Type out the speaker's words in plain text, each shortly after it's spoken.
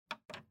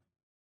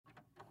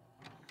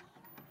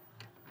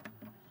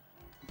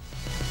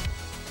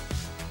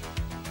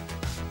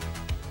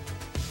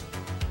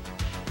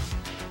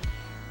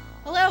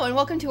Hello and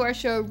welcome to our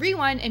show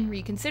Rewind and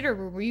Reconsider,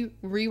 where we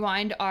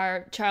rewind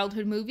our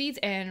childhood movies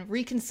and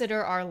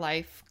reconsider our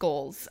life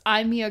goals.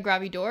 I'm Mia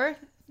Gravidor.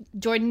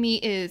 Joining me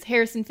is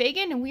Harrison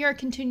Fagan, and we are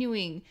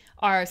continuing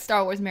our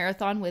Star Wars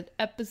marathon with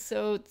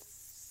episode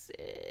 6.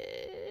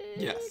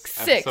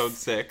 Yes, episode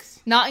 6.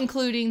 Not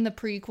including the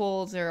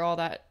prequels or all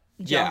that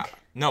junk. Yeah,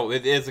 no,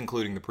 it is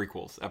including the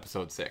prequels,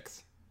 episode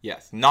 6.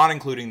 Yes, not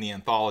including the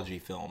anthology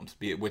films,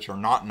 which are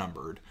not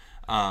numbered.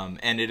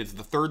 And it is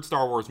the third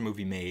Star Wars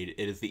movie made.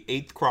 It is the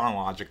 8th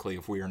chronologically,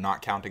 if we are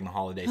not counting the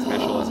holiday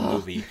special as a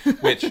movie,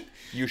 which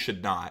you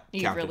should not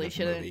count really it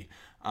as a movie.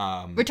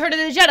 Return of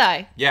the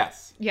Jedi.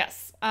 Yes.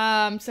 Yes.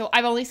 So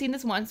I've only seen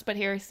this once, but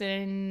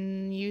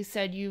Harrison, you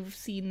said you've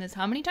seen this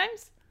how many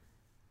times?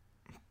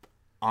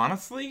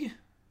 Honestly,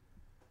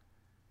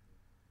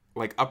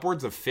 like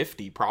upwards of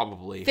 50,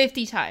 probably.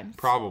 50 times.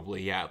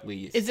 Probably, yeah, at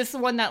least. Is this the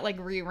one that like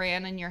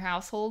reran in your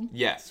household?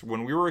 Yes.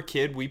 When we were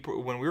kids,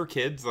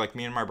 like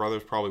me and my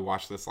brothers probably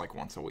watched this like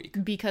once a week.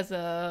 Because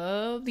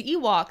of the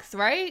Ewoks,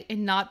 right?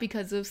 And not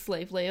because of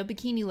Slave Leia,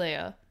 Bikini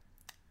Leia.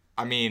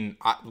 I mean,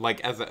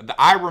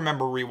 I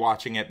remember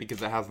rewatching it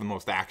because it has the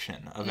most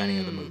action of any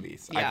of the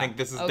movies. Yeah. I think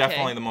this is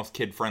definitely the most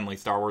kid-friendly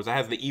Star Wars. It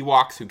has the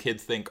Ewoks, who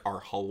kids think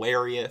are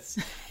hilarious.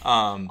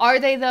 Are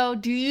they, though?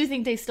 Do you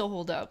think they still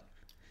hold up?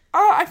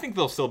 I think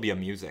they'll still be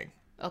amusing.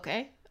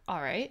 Okay. All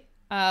right.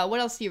 What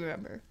else do you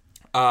remember?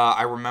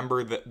 I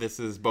remember that this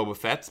is Boba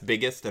Fett's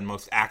biggest and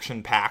most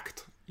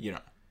action-packed,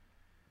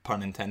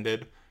 pun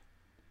intended,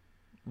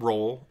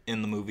 role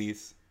in the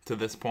movies to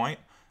this point.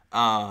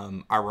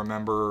 I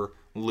remember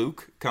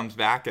Luke comes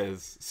back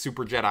as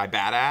Super Jedi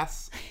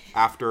Badass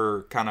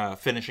after kind of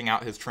finishing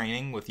out his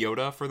training with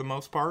Yoda for the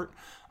most part.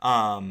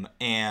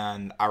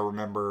 And I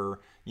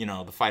remember,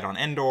 the fight on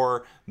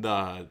Endor,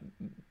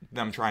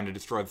 them trying to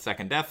destroy the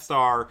second Death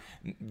Star,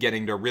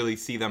 getting to really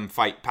see them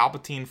fight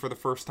Palpatine for the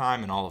first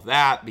time and all of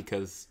that,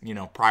 because,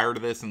 prior to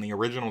this in the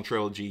original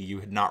trilogy, you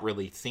had not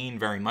really seen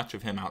very much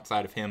of him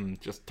outside of him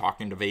just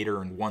talking to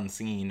Vader in one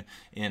scene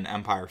in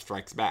Empire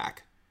Strikes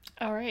Back.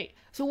 All right.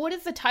 So what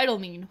does the title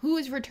mean? Who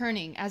is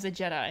returning as a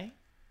Jedi?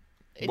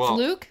 It's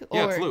Luke?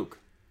 Yeah, it's Luke.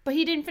 But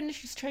he didn't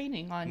finish his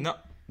training on... No,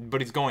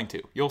 but he's going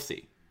to. You'll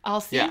see.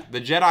 I'll see? Yeah,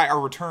 the Jedi are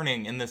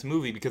returning in this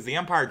movie because the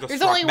Empire just There's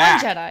struck only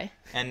back. one Jedi.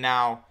 And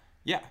now,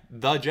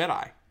 the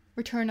Jedi.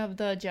 Return of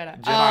the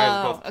Jedi. Jedi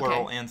is both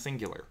plural and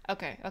singular.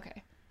 Okay.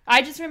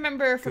 I just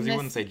remember from this... Because you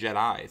wouldn't say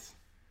Jedis.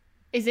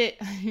 Is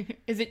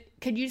it...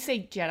 Could you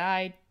say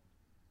Jedi,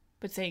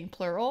 but saying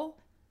plural?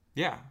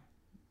 Yeah.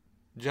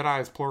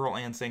 Jedi is plural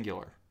and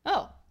singular.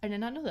 Oh, I did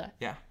not know that.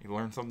 Yeah, you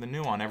learn something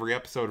new on every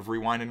episode of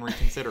Rewind and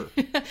Reconsider.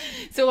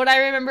 So what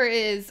I remember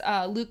is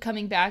Luke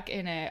coming back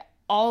in a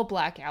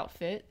all-black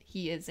outfit.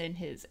 He is in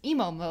his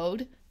emo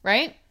mode,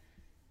 right?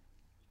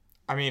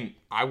 I mean,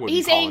 I wouldn't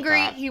He's call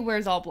angry. it that. He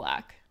wears all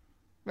black,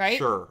 right?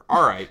 Sure.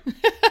 All right.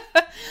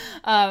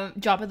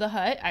 Jabba the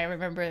Hutt. I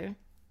remember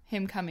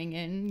him coming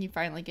in. You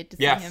finally get to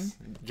see him. Yes,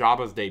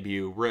 Jabba's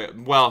debut.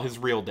 His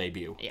real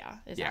debut. Yeah,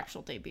 his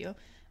actual debut.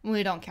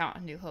 We don't count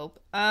A New Hope.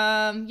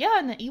 And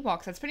the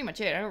Ewoks, that's pretty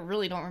much it. I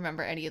really don't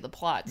remember any of the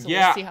plot, so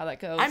we'll see how that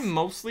goes. I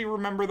mostly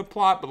remember the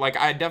plot, but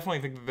I definitely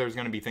think that there's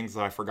going to be things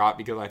that I forgot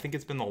because I think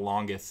it's been the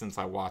longest since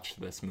I watched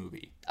this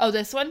movie. Oh,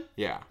 this one?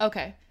 Yeah.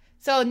 Okay.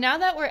 So now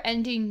that we're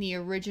ending the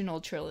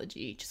original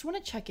trilogy, just want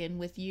to check in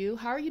with you.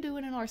 How are you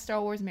doing in our Star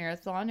Wars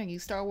marathon? Are you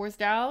Star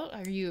Warsed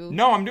out?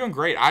 No, I'm doing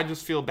great. I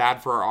just feel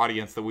bad for our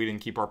audience that we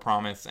didn't keep our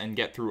promise and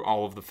get through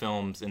all of the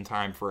films in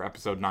time for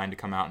episode 9 to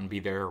come out and be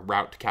their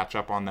route to catch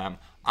up on them.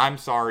 I'm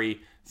sorry.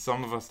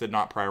 Some of us did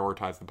not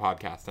prioritize the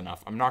podcast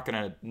enough. I'm not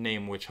going to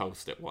name which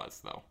host it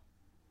was, though.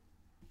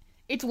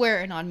 It's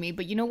wearing on me,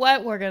 but you know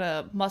what? We're going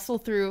to muscle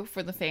through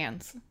for the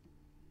fans.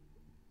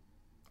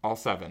 All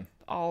 7.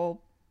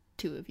 All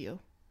 2 of you.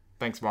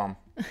 Thanks, Mom.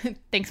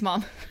 Thanks,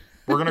 Mom.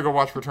 We're going to go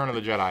watch Return of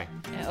the Jedi.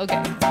 Yeah,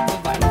 okay.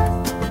 Bye-bye.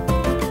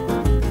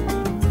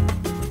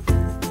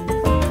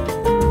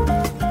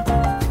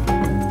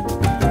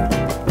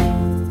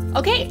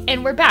 Okay,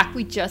 and we're back.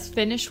 We just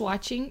finished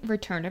watching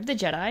Return of the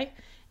Jedi,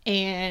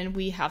 and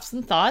we have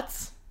some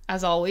thoughts,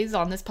 as always,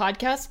 on this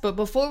podcast. But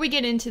before we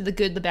get into the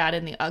good, the bad,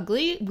 and the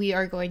ugly, we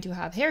are going to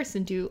have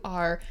Harrison do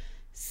our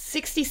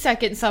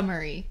 60-second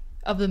summary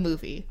of the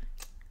movie.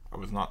 I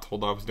was not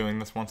told I was doing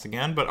this once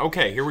again, but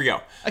okay, here we go.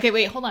 Okay,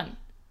 wait, hold on.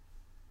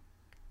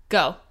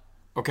 Go.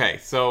 Okay,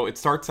 so it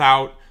starts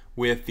out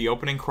with the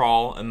opening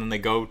crawl, and then they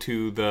go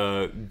to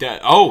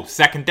the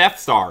second Death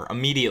Star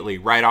immediately,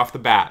 right off the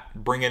bat.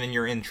 Bring it in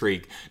your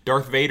intrigue.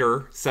 Darth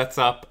Vader sets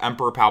up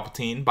Emperor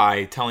Palpatine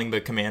by telling the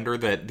commander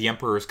that the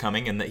Emperor is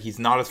coming and that he's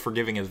not as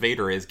forgiving as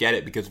Vader is. Get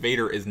it? Because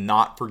Vader is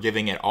not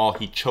forgiving at all.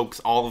 He chokes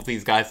all of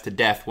these guys to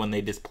death when they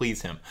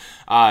displease him.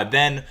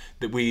 Then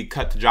we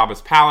cut to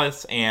Jabba's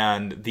palace,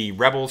 and the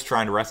rebels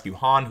trying to rescue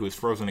Han, who is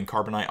frozen in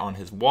carbonite on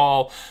his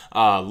wall.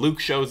 Luke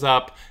shows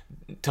up,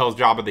 tells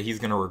Jabba that he's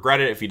going to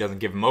regret it if he doesn't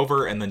give him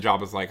over, and then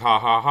Jabba's like, ha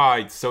ha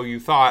ha, so you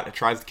thought.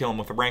 Tries to kill him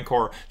with the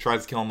Rancor,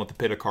 tries to kill him with the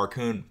Pit of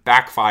Carkoon,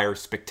 backfires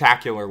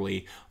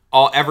spectacularly.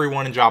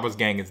 Everyone in Jabba's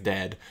gang is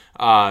dead.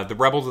 The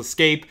rebels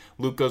escape.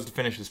 Luke goes to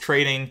finish his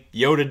training.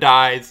 Yoda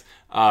dies.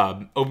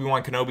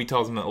 Obi-Wan Kenobi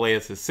tells him that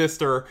Leia's his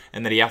sister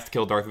and that he has to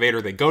kill Darth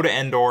Vader. They go to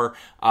Endor,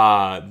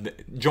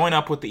 join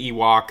up with the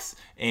Ewoks,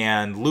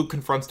 and Luke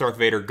confronts Darth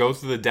Vader,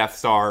 goes to the Death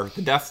Star.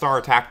 The Death Star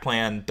attack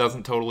plan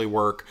doesn't totally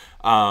work.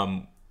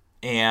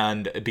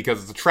 And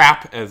because it's a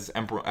trap, as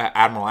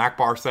Admiral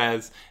Akbar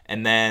says,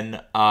 and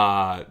then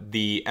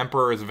the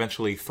Emperor is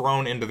eventually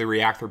thrown into the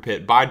reactor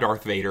pit by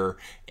Darth Vader,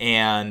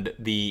 and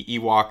the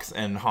Ewoks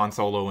and Han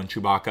Solo and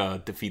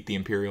Chewbacca defeat the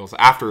Imperials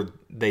after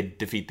they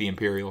defeat the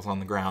Imperials on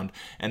the ground.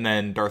 And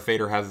then Darth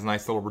Vader has his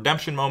nice little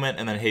redemption moment,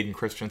 and then Hayden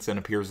Christensen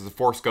appears as a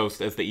Force ghost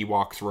as the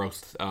Ewoks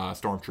roast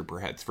Stormtrooper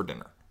heads for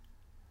dinner.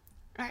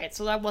 All right,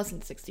 so that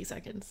wasn't 60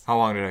 seconds. How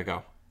long did it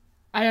go?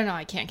 I don't know.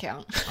 I can't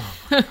count.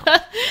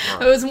 Right.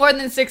 It was more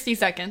than 60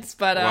 seconds.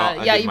 But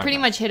Well, yeah, you pretty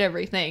much hit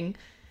everything.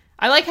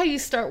 I like how you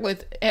start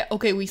with,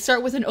 okay, we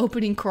start with an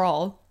opening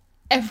crawl.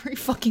 Every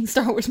fucking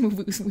Star Wars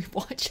movie we've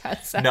watched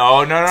has that.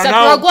 No. Except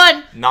Rogue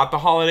One. Not the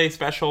holiday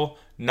special,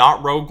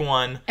 not Rogue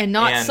One. And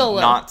not Solo.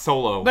 Not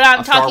Solo. But I'm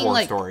a talking Star Wars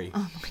like, story.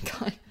 oh my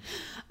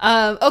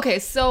god. Okay,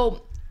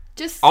 so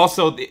just...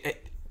 Also,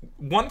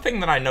 one thing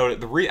that I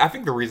noted, I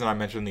think the reason I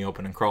mentioned the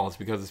opening crawl is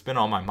because it's been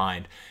on my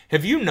mind.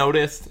 Have you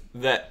noticed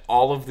that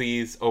all of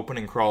these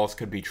opening crawls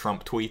could be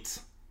Trump tweets?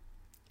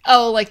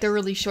 Oh, like the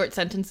really short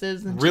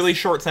sentences? And really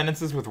short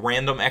sentences with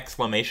random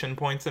exclamation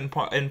points in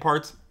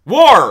parts?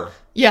 War!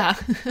 Yeah.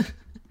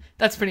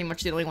 That's pretty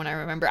much the only one I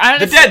remember.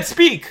 The dead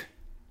speak!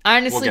 I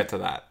honestly We'll get to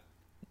that.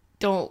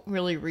 Don't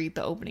really read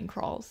the opening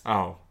crawls.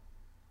 Oh.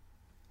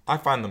 I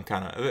find them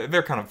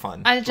they're kind of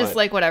fun. I just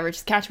like, whatever,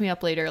 just catch me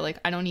up later. Like,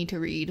 I don't need to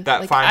read.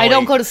 That like, finally, I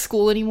don't go to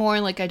school anymore.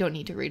 Like, I don't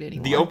need to read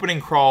anymore. The opening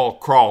crawl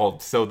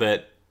crawled so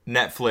that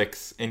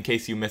Netflix, in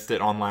case you missed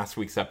it on last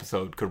week's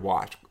episode, could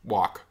walk.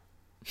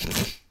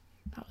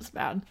 That was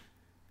bad.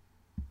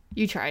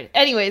 You tried.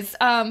 Anyways,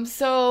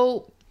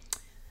 so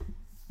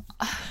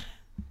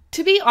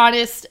to be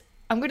honest,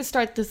 I'm going to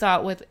start this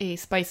out with a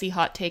spicy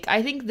hot take.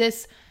 I think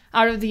this,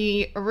 out of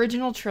the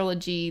original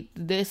trilogy,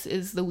 this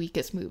is the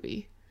weakest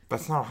movie.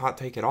 That's not a hot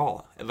take at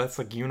all. That's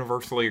like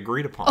universally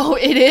agreed upon. Oh,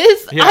 it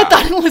is? Yeah. I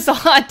thought it was a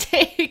hot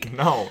take.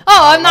 No. Oh,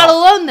 I'm not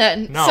alone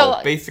then. No,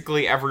 so,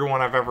 basically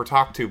everyone I've ever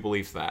talked to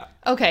believes that.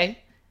 Okay.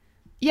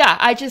 Yeah,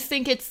 I just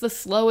think it's the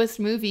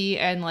slowest movie,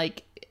 and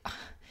like,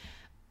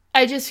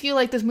 I just feel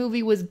like this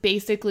movie was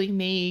basically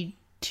made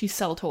to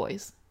sell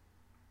toys.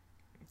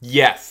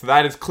 Yes,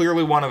 that is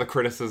clearly one of the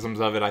criticisms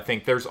of it. I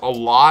think there's a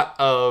lot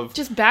of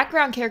just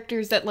background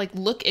characters that like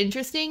look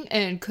interesting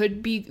and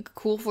could be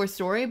cool for a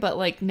story, but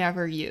like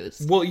never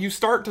used. Well, you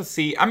start to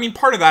see, I mean,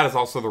 part of that is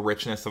also the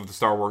richness of the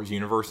Star Wars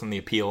universe and the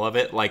appeal of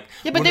it. Like,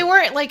 yeah, but they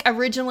weren't like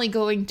originally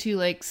going to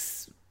like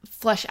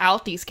flesh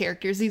out these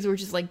characters. These were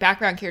just like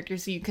background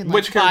characters, so you can like,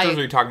 which characters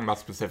are you talking about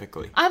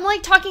specifically? I'm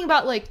like talking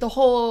about like the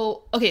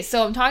whole. Okay,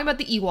 so I'm talking about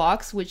the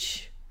Ewoks,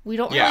 which we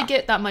don't really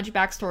get that much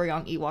backstory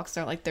on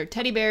Ewoks. They're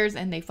teddy bears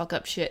and they fuck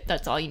up shit.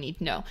 That's all you need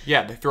to know.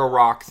 Yeah, they throw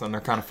rocks and they're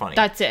kind of funny.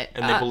 That's it.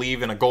 And they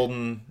believe in a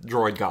golden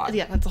droid god.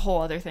 Yeah, that's a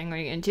whole other thing we're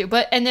going into.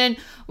 But and then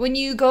when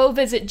you go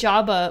visit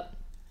Jabba,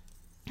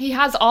 he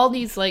has all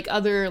these like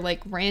other like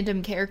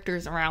random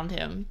characters around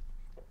him.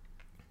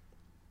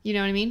 You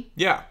know what I mean?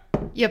 Yeah.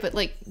 Yeah, but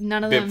like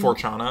none of Bib them.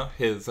 Fortuna,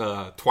 his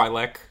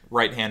Twi'lek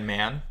right-hand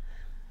man.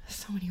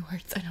 So many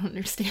words I don't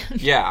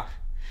understand. Yeah.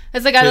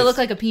 It's like gotta look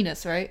like a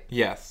penis, right?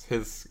 Yes,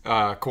 his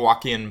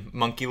Kowakian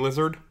monkey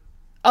lizard.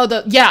 Oh,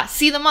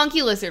 see the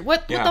monkey lizard.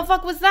 What the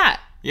fuck was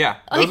that? Yeah,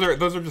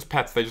 those are just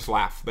pets. They just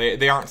laugh.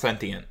 They aren't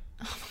sentient.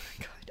 Oh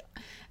my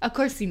god! Of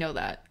course you know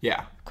that. Yeah,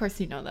 of course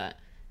you know that.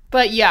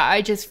 But yeah,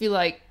 I just feel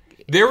like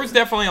there was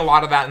definitely a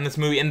lot of that in this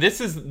movie, and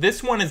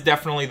this one is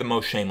definitely the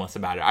most shameless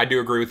about it. I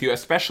do agree with you,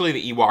 especially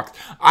the Ewoks.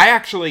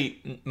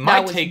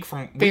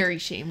 Very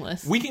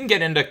shameless. We can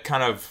get into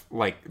kind of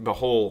like the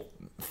whole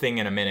thing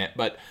in a minute,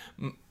 but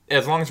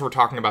as long as we're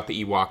talking about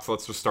the Ewoks,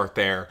 let's just start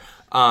there.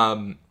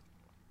 I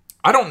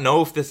don't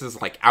know if this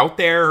is like out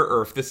there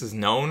or if this is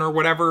known or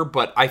whatever,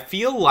 but I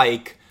feel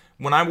like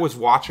when I was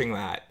watching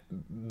that,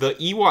 the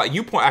Ewok,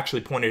 you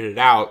actually pointed it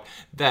out,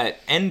 that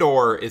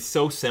Endor is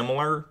so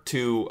similar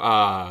to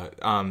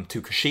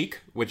Kashyyyk,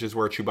 which is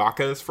where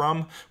Chewbacca is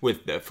from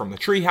the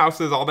tree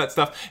houses, all that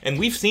stuff. And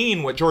we've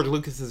seen what George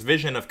Lucas's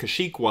vision of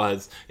Kashyyyk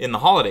was in the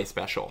holiday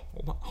special.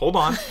 Hold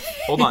on.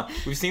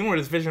 We've seen what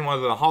his vision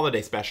was in the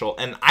holiday special,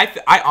 and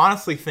I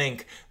honestly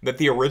think that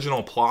the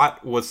original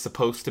plot was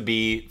supposed to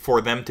be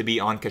for them to be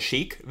on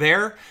Kashyyyk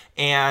there,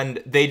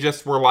 and they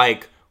just were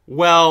like,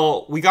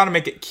 well, we got to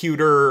make it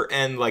cuter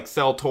and like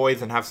sell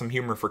toys and have some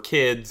humor for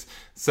kids.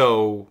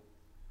 So,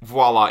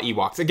 voila,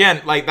 Ewoks.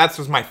 Again, like that's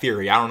just my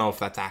theory. I don't know if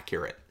that's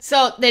accurate.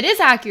 So that is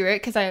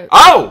accurate because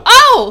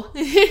So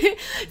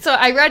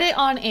I read it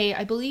on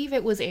I believe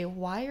it was a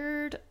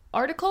Wired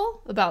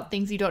article about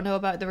things you don't know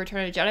about the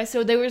Return of the Jedi.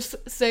 So they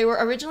were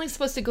originally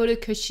supposed to go to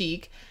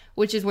Kashyyyk,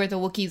 which is where the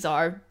Wookiees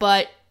are,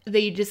 but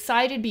they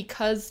decided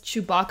because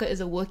Chewbacca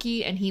is a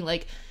Wookiee and he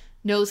like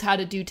knows how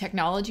to do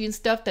technology and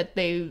stuff, that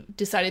they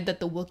decided that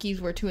the Wookiees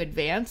were too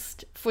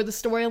advanced for the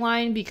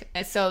storyline,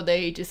 so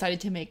they decided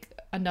to make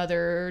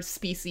another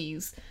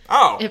species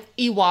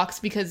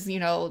Ewoks because, you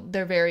know,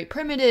 they're very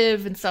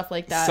primitive and stuff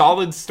like that.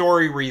 Solid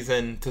story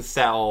reason to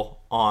sell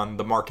on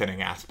the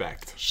marketing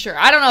aspect. Sure.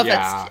 I don't know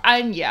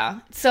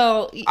if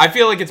So I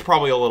feel like it's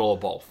probably a little of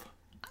both.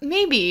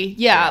 Maybe,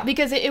 yeah.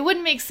 Because it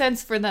wouldn't make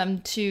sense for them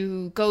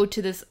to go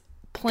to this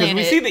planet.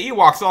 Because we see the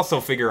Ewoks also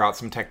figure out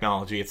some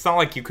technology. It's not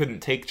like you couldn't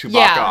take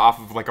Chewbacca off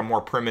of like a more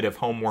primitive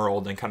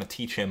homeworld and kind of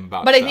teach him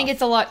about But stuff. I think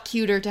it's a lot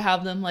cuter to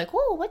have them like,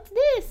 whoa, what's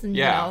this? And,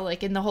 you know,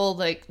 like in the whole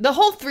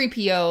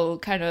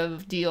 3PO kind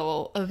of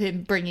deal of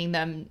him bringing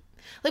them.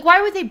 Like,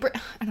 why would they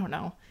I don't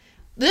know.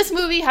 This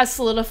movie has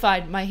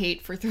solidified my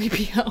hate for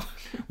 3PO.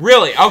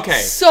 Really? Okay.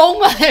 So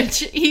much.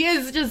 He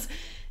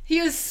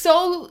is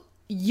so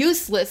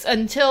useless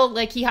until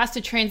like he has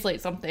to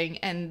translate something,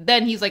 and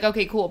then he's like,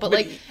 okay, cool. But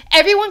like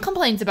everyone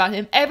complains about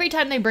him every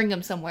time they bring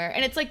him somewhere,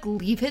 and it's like,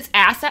 leave his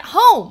ass at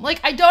home. Like,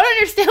 I don't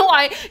understand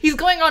why he's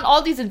going on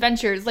all these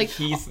adventures. Like,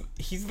 he's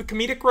the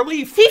comedic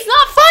relief. He's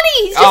not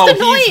funny. He's just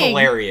annoying. He's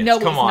hilarious. No,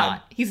 Come on.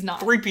 Not. He's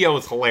not. 3PO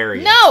is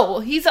hilarious. No,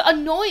 he's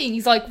annoying.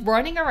 He's like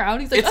running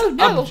around. He's like, oh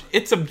no.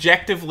 It's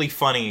objectively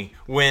funny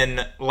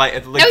when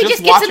like no, he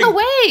just gets in the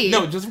way.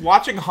 No, just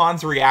watching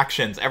Han's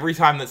reactions every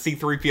time that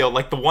C-3PO,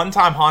 like the one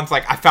time Han's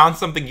like, I found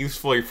something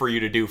useful for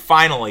you to do.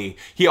 Finally,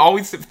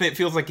 it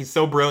feels like he's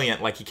so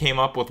brilliant. Like he came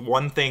up with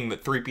one thing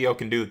that 3PO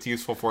can do that's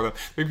useful for them.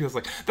 3PO's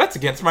like, that's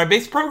against my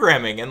base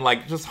programming, and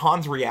like just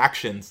Han's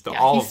reactions to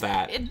all of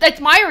that. That's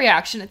my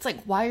reaction. It's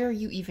like, why are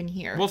you even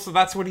here? Well, so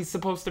that's what he's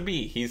supposed to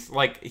be. He's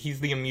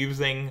the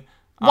amusing.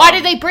 Why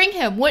did they bring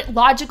him? What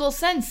logical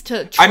sense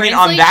to translate I mean,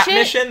 on that shit?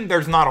 mission,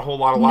 there's not a whole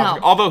lot of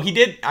logic. No. Although he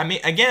did, I mean,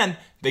 again,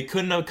 they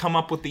couldn't have come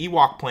up with the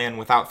Ewok plan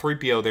without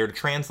 3PO there to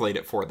translate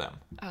it for them.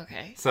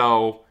 Okay.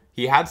 So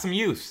he had some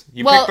use.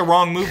 You picked the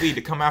wrong movie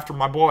to come after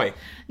my boy.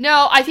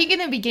 No, I think in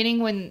the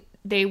beginning when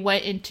they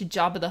went into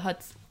Jabba the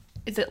Hutt's,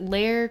 is it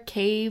lair,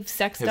 cave,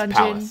 sex dungeon?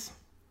 Palace.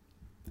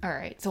 All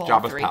right, so all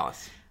Jabba's three.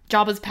 palace.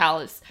 Jabba's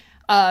palace.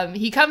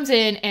 He comes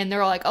in and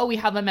they're all like, oh, we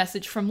have a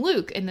message from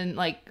Luke. And then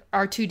like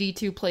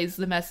R2-D2 plays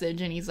the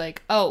message and he's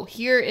like, oh,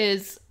 here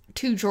is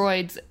 2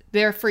 droids.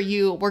 They're for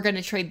you. We're going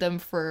to trade them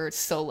for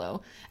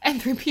Solo.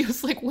 And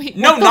 3PO's like, wait,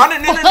 no.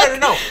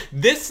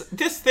 This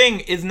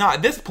thing is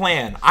not, this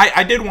plan,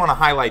 I did want to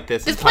highlight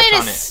this. This plan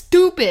is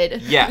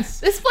stupid.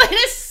 Yes. This plan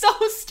is so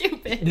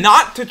stupid.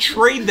 Not to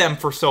trade them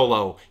for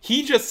Solo.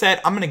 He just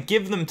said, I'm going to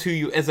give them to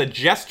you as a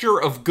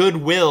gesture of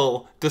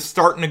goodwill to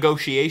start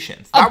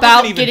negotiations. That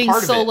about wasn't even getting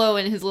part of Solo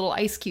and his little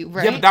ice cube,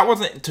 right? Yeah, but that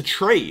wasn't to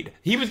trade.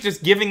 He was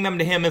just giving them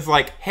to him as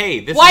like, hey,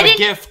 this is a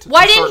gift.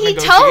 Why didn't he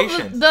tell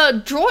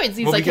the droids?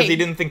 He's like, because he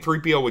didn't think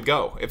 3PO would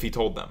go if he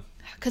told them.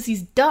 Because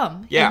he's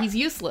dumb. Yeah. And he's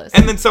useless.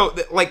 And then so,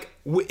 like,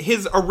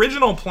 his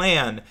original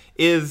plan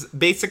is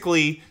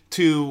basically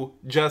to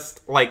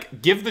just,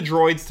 like, give the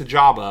droids to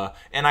Jabba.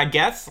 And I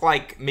guess,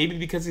 like, maybe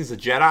because he's a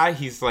Jedi,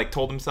 he's, like,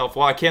 told himself,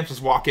 well, I can't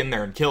just walk in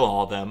there and kill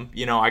all of them.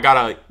 You know, I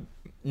gotta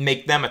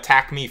make them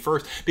attack me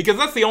first, because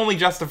that's the only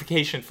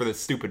justification for this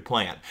stupid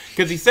plan.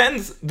 Because he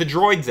sends the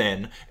droids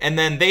in, and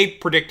then they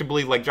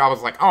predictably, like,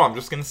 Jabba's like, oh, I'm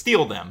just gonna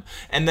steal them.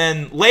 And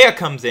then Leia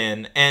comes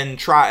in and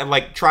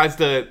tries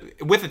to,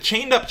 with a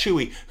chained up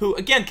Chewie, who,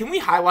 again, can we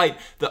highlight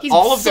that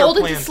all of their plans,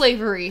 sold into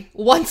slavery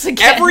once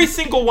again. Every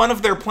single one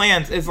of their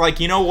plans is like,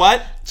 you know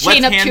what?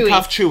 Let's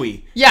handcuff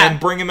Chewie and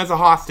bring him as a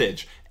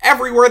hostage.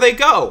 Everywhere they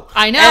go.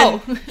 I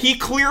know. And he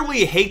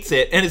clearly hates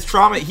it and is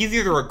he's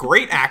either a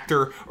great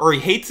actor or he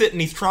hates it and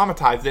he's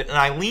traumatized it. And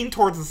I lean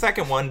towards the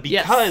second one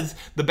because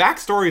the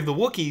backstory of the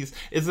Wookiees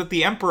is that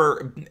the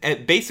Emperor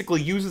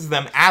basically uses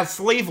them as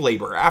slave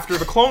labor after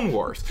the Clone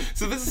Wars.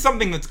 So this is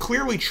something that's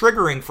clearly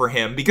triggering for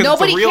him because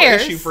it's a real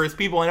issue for his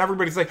people. And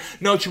everybody's like,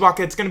 no,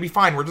 Chewbacca, it's going to be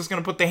fine. We're just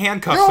going to put the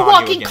handcuffs on you. You're a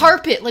walking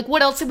carpet. Like,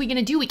 what else are we going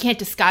to do? We can't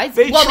disguise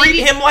him. They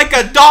treat him like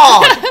a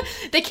dog.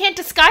 They can't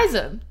disguise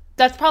him.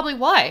 That's probably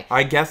why.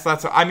 I guess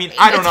that's... I mean,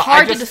 I don't know.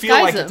 I just feel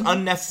like it's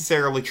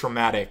unnecessarily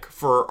traumatic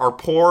for our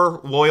poor,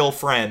 loyal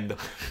friend.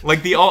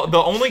 Like, the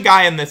only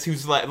guy in this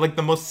who's, like,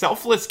 the most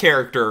selfless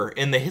character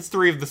in the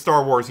history of the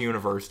Star Wars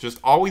universe, just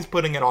always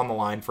putting it on the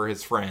line for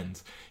his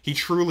friends. He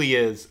truly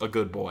is a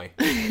good boy.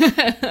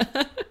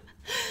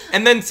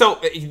 And then, so,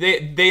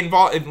 they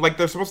involve... Like,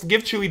 they're supposed to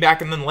give Chewie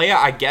back, and then Leia,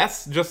 I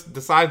guess, just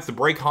decides to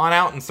break Han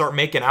out and start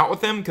making out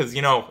with him, because,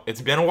 you know,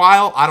 it's been a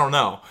while. I don't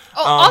know.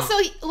 Oh, also,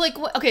 like,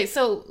 okay,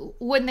 so,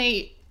 when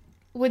they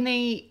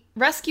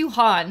rescue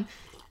Han,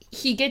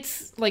 he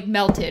gets, like,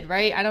 melted,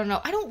 right? I don't know.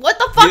 What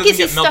the fuck is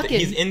he stuck in?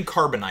 He's in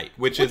carbonite,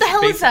 which is basically...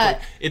 What the hell is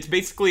that? It's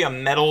basically a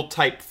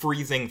metal-type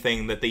freezing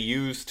thing that they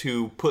use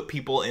to put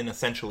people in,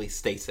 essentially,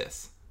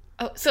 stasis.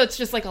 Oh, so it's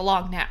just like a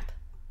long nap.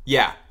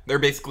 Yeah. they're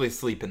basically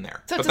asleep in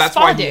there. So but it's a that's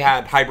spa why day. he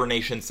had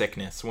hibernation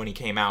sickness when he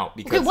came out.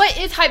 Because Okay, what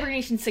is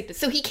hibernation sickness?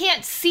 So he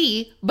can't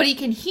see, but he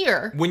can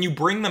hear. when you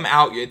bring them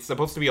out, it's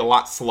supposed to be a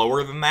lot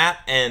slower than that,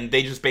 and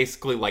they just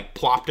basically like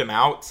plopped him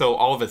out, so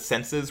all of his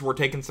senses were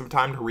taking some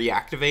time to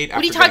reactivate. What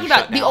are you talking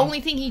about? The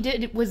only thing he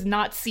did was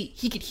not see.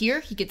 He could hear,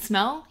 he could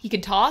smell, he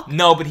could talk.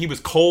 No, but he was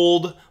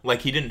cold.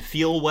 Like he didn't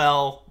feel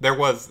well. There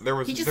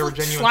He just were looked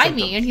genuine slimy,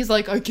 symptoms. and he's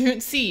like, I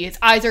can't see. His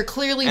eyes are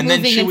clearly And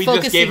then moving and Chewie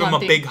focusing just gave him on a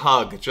things. big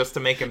hug just to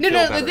make him feel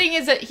better. The thing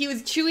is that he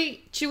was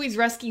Chewie's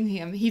rescuing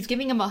him. He's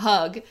giving him a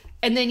hug,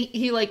 and then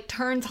he like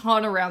turns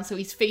Han around so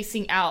he's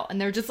facing out,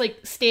 and they're just like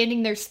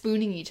standing there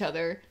spooning each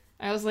other.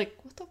 I was like,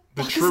 what The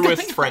fuck is truest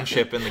going on?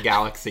 friendship in the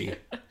galaxy.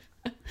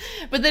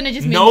 But then it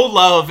just made No me,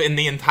 love in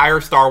the entire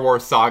Star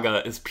Wars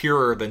saga is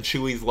purer than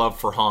Chewie's love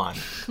for Han.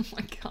 oh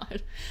my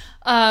god.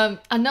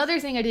 Another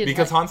thing I did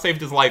Because Han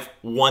saved his life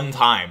one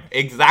time.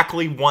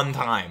 Exactly one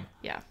time.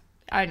 yeah,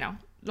 I know.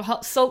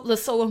 The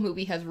Solo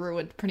movie has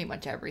ruined pretty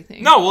much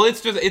everything. No, well,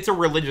 it's a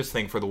religious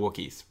thing for the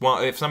Wookiees.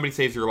 Well, if somebody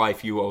saves your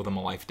life, you owe them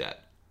a life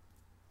debt.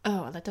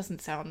 Oh, that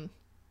doesn't sound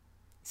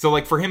So,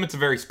 like, for him, it's a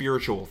very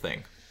spiritual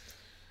thing.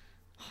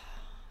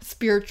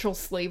 spiritual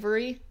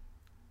slavery.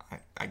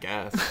 I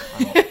guess.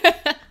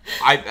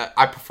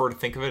 I prefer to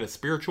think of it as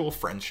spiritual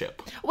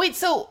friendship. Wait,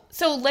 so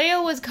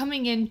Leia was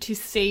coming in to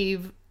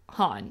save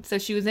Han. So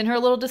she was in her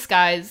little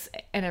disguise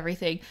and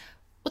everything.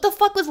 What the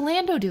fuck was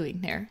Lando doing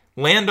there?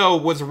 Lando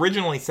was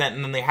originally sent,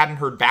 and then they hadn't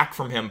heard back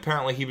from him.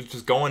 Apparently, he was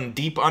just going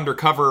deep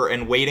undercover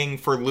and waiting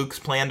for Luke's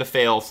plan to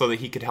fail so that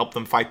he could help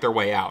them fight their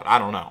way out. I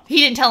don't know. He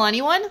didn't tell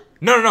anyone?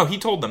 No, he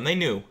told them. They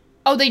knew.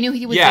 Oh, they knew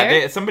he was Yeah,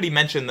 there? somebody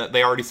mentioned that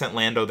they already sent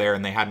Lando there,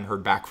 and they hadn't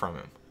heard back from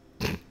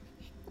him.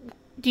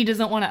 He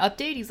doesn't want to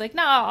update? He's like,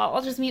 no,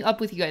 I'll just meet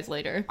up with you guys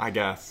later. I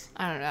guess.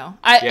 I don't know.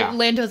 Yeah.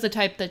 Lando's the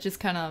type that just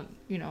kind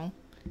of,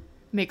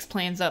 makes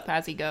plans up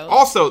as he goes.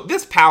 Also,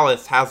 this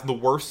palace has the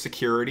worst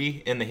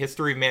security in the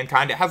history of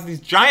mankind. It has these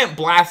giant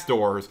blast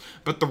doors,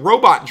 but the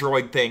robot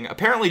droid thing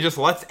apparently just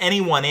lets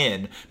anyone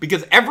in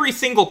because every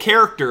single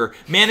character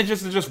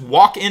manages to just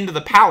walk into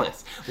the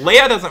palace.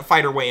 Leia doesn't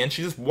fight her way in.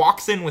 She just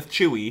walks in with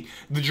Chewie.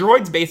 The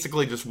droids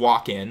basically just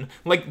walk in.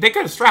 Like, they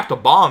could have strapped a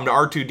bomb to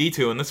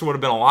R2-D2 and this would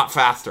have been a lot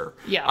faster.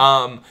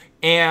 Yeah.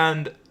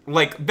 And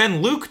like,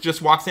 then Luke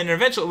just walks in and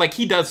eventually, like,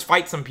 he does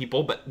fight some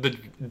people, but the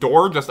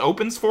door just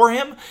opens for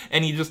him,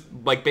 and he just,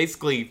 like,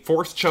 basically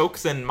force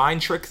chokes and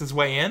mind tricks his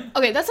way in.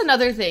 Okay, that's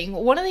another thing.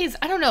 One of these,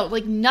 I don't know,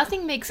 like,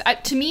 nothing makes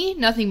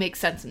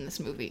sense in this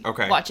movie.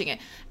 Okay. Watching it.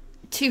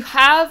 To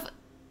have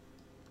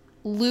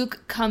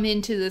Luke come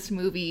into this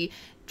movie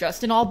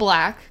dressed in all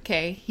black,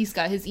 okay, he's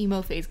got his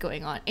emo phase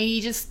going on, and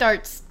he just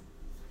starts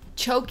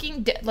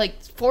choking,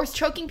 like, force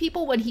choking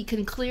people when he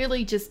can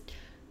clearly just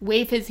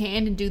wave his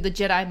hand and do the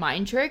Jedi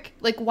mind trick.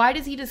 Like, why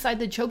does he decide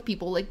to choke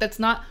people? Like, that's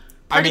not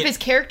part of his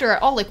character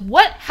at all. Like,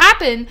 what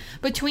happened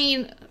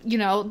between,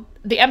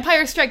 The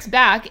Empire Strikes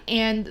Back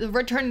and The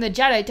Return of the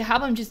Jedi to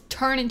have him just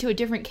turn into a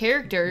different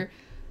character?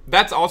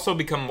 That's also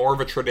become more of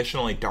a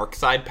traditionally dark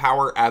side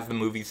power as the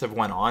movies have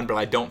went on, but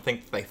I don't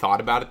think that they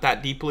thought about it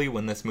that deeply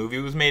when this movie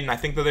was made, and I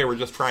think that they were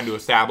just trying to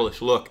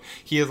establish, look,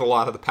 he has a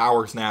lot of the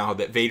powers now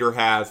that Vader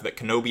has, that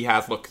Kenobi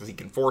has, look, because he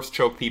can force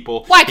choke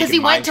people. Why? Because he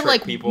went mind to, trick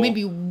like, people.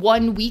 maybe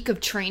 1 week of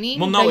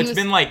training? Well, no, that it's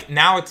been like,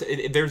 now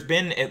there's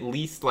been at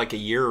least like a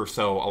year or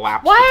so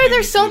elapsed. Why are between there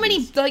these so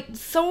movies.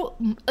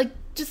 many,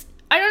 just...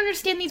 I don't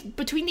understand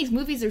between these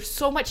movies, there's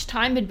so much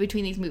time in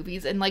between these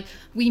movies, and, like,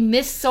 we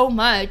miss so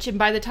much, and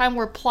by the time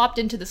we're plopped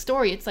into the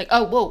story, it's like,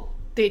 oh, whoa,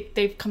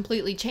 they've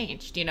completely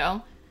changed,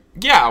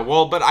 Yeah,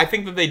 well, but I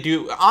think that they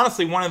do,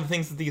 honestly, one of the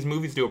things that these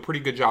movies do a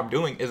pretty good job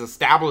doing is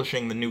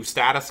establishing the new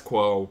status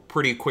quo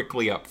pretty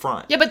quickly up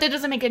front. Yeah, but that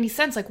doesn't make any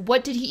sense. Like,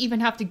 what did he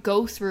even have to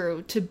go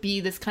through to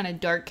be this kind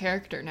of dark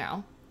character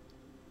now?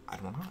 I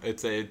don't know.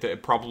 It's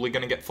probably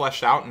going to get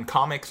fleshed out in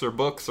comics or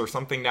books or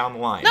something down the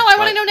line. No, I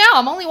want to know now.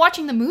 I'm only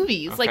watching the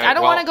movies. Like, Okay, I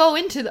don't well, want to go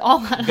into all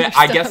that other I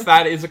stuff. guess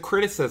that is a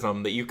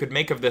criticism that you could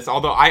make of this,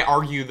 although I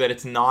argue that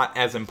it's not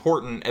as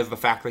important as the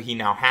fact that he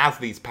now has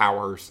these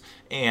powers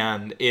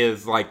and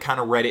is, like, kind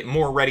of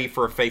more ready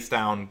for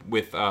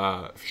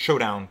a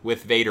showdown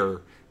with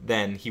Vader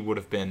than he would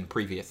have been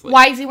previously.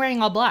 Why is he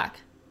wearing all black?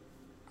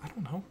 I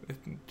don't know. It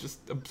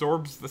just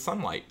absorbs the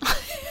sunlight.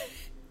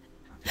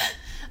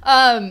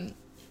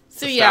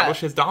 So Establish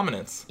his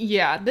dominance.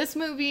 Yeah, this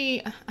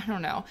movie, I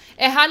don't know.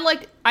 It had,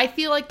 like, I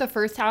feel like the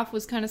first half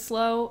was kind of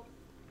slow,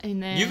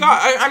 and then...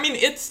 I mean,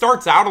 it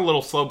starts out a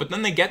little slow, but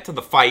then they get to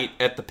the fight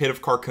at the Pit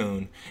of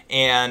Carkoon,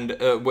 and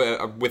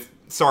with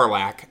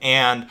Sarlacc,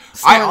 and...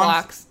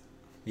 Snorlax.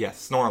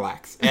 Yes,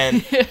 Snorlax.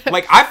 And,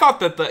 like, I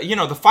thought that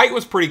the fight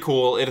was pretty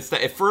cool. It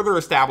further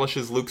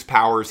establishes Luke's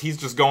powers. He's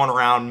just going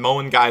around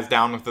mowing guys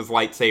down with his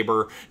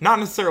lightsaber. Not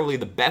necessarily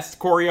the best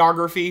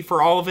choreography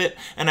for all of it.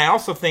 And I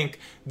also think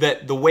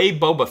that the way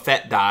Boba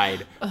Fett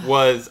died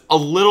was a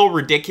little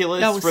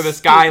ridiculous for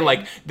this guy.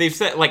 Like, they've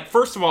said, like,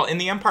 first of all, in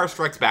The Empire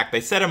Strikes Back, they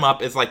set him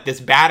up as, like,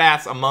 this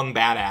badass among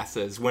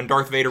badasses. When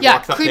Darth Vader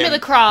walks up to him, cream of the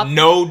crop.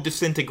 no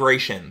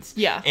disintegrations.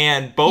 Yeah.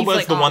 And Boba's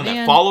like, the one man.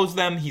 that follows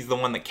them. He's the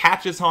one that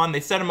catches Han. They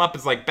set him up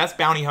as, like, best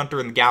bounty hunter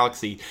in the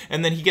galaxy.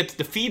 And then he gets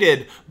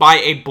defeated by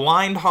a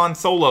blind Han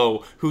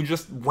Solo who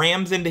just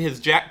rams into his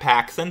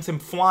jetpack, sends him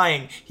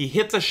flying. He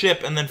hits a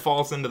ship and then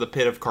falls into the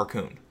pit of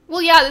Carkoon.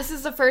 Well, yeah, this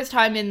is the first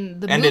time in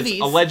the and movies.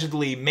 And is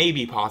allegedly,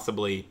 maybe,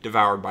 possibly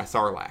devoured by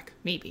Sarlacc.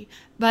 Maybe.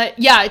 But,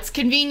 yeah, it's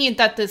convenient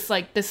that this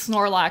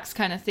Snorlax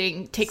kind of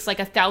thing takes, like,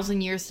 1,000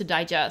 years to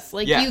digest.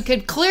 Like, yes. You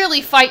could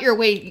clearly fight your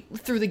way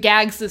through the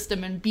gag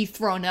system and be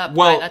thrown up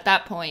at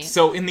that point.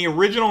 So, in the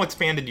original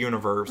expanded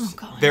universe,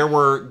 there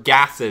were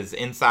gases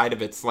inside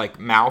of its, like,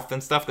 mouth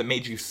and stuff that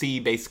made you see,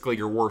 basically,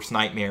 your worst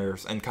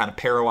nightmares and kind of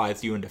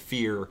paralyzed you into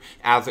fear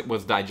as it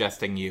was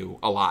digesting you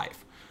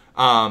alive.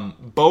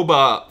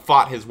 Boba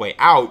fought his way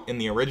out in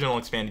the original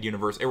expanded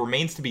universe. It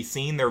remains to be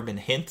seen. There have been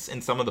hints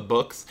in some of the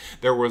books.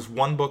 There was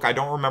one book, I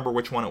don't remember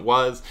which one it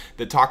was,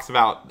 that talks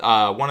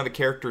about one of the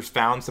characters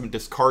found some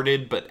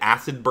discarded but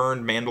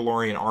acid-burned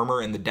Mandalorian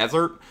armor in the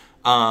desert.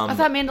 I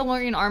thought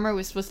Mandalorian armor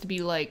was supposed to be,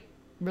 like,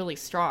 really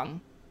strong.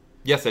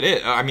 Yes, it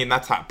is. I mean,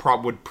 that's how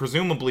would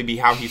presumably be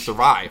how he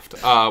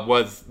survived,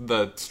 was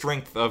the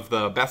strength of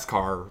the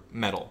Beskar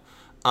metal.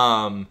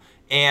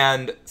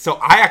 And so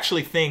I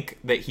actually think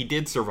that he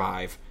did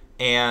survive.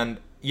 And,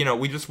 you know,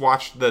 we just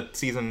watched the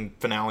season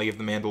finale of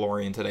The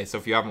Mandalorian today. So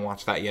if you haven't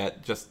watched that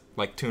yet, just,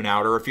 like, tune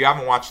out. Or if you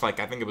haven't watched, like,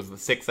 I think it was the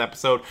 6th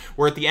episode,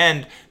 where at the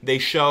end they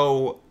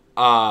show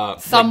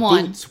someone,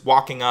 like, Boots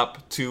walking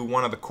up to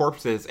one of the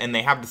corpses, and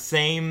they have the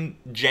same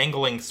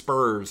jangling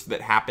spurs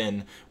that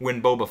happen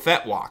when Boba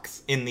Fett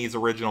walks in these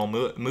original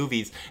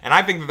movies. And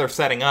I think that they're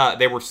setting up,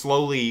 they were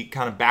slowly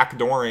kind of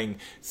backdooring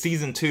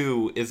season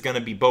 2 is going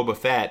to be Boba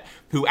Fett,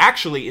 who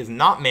actually is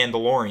not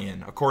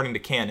Mandalorian, according to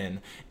canon.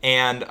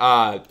 And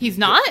he's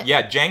not?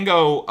 Yeah,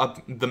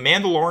 Jango, the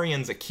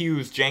Mandalorians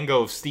accuse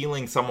Jango of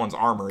stealing someone's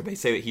armor. They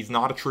say that he's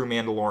not a true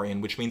Mandalorian,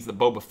 which means that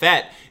Boba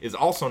Fett is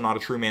also not a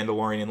true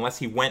Mandalorian unless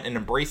he went and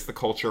embraced the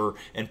culture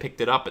and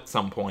picked it up at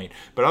some point.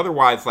 But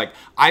otherwise, like,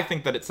 I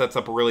think that it sets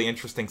up a really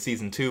interesting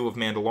season 2 of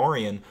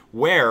Mandalorian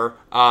where,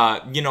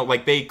 you know,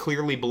 like, they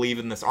clearly believe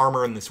in this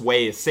armor and this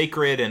way is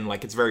sacred and,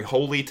 like, it's very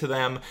holy to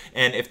them.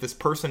 And if this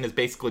person is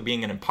basically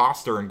being an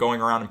imposter and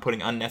going around and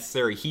putting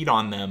unnecessary heat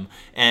on them,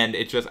 and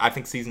it just, I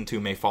think season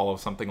 2 may follow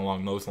something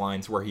along those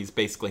lines where he's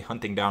basically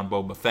hunting down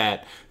Boba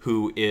Fett,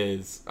 who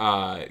is,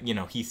 you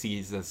know, he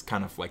sees as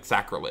kind of like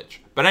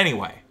sacrilege. But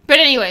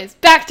anyways,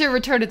 back to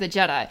Return of the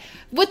Jedi.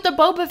 With the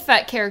Boba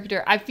Fett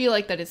character, I feel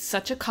like that is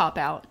such a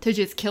cop-out to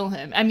just kill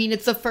him. I mean,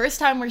 it's the first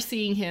time we're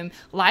seeing him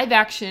live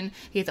action.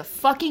 He has a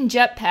fucking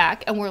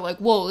jetpack, and we're like,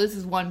 whoa, this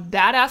is one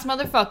badass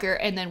motherfucker.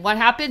 And then what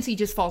happens? He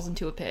just falls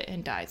into a pit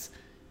and dies.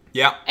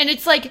 Yeah. And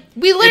it's like,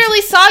 we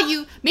literally saw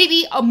you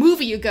maybe a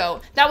movie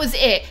ago. That was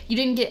it. You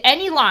didn't get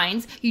any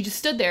lines. You just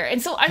stood there. And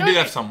so I don't know. He did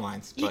have some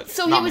lines, but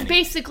so he was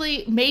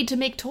basically made to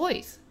make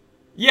toys.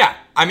 Yeah,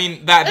 I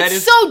mean, that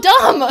is so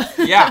dumb.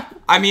 Yeah,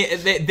 I mean,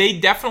 they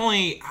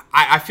definitely,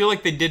 I feel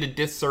like they did a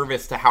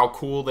disservice to how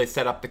cool they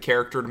set up the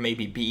character to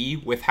maybe be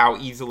with how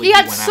easily he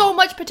had went so out.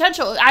 much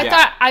potential. I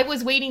thought I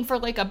was waiting for,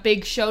 like, a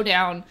big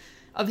showdown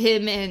of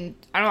him and,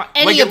 I don't know,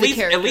 any of the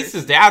characters. At least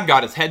his dad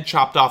got his head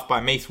chopped off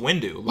by Mace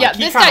Windu. Like,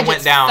 yeah, he kind of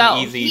went down fell.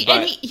 easy,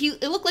 And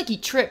it looked like he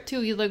tripped,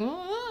 too. He was like,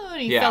 oh,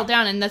 and he fell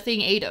down, and the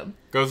thing ate him.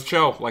 Goes to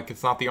show, like,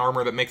 it's not the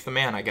armor that makes the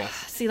man, I guess.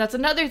 See, that's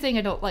another thing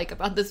I don't like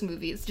about this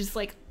movie. It's just,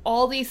 like,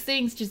 all these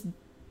things just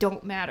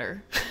don't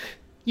matter.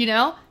 You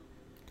know?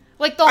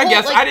 Like, the whole, I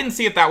guess, like, I didn't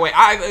see it that way.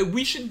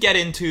 We should get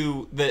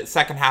into the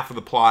second half of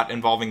the plot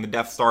involving the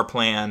Death Star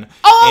plan.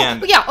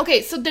 Oh, yeah,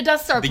 okay, so the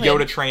Death Star plan. The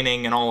Yoda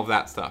training and all of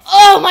that stuff.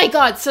 Oh my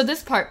god, so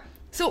this part.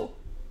 So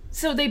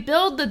they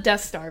build the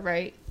Death Star,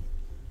 right?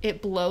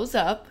 It blows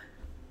up.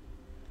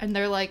 And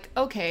they're like,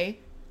 okay,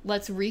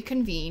 let's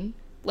reconvene.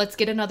 Let's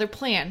get another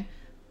plan.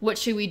 What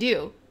should we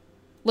do?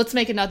 Let's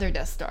make another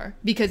Death Star.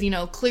 Because, you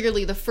know,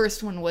 clearly the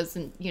first one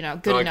wasn't, you know,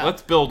 good enough.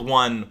 Let's build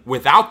one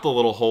without the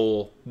little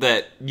hole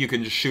that you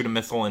can just shoot a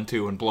missile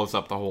into and blows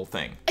up the whole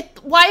thing.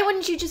 Why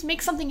wouldn't you just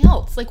make something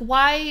else? Like,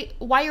 why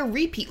a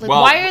repeat? Like,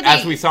 well, why are they...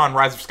 as we saw in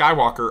Rise of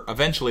Skywalker,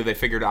 eventually they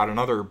figured out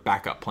another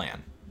backup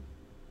plan.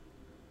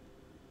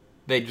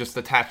 They just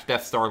attached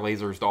Death Star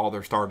lasers to all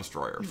their Star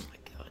Destroyers. Oh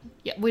my god.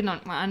 Yeah, we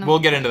don't... We'll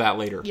get into that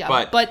later. Yeah,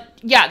 but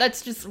yeah,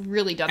 that's just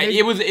really dumb.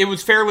 It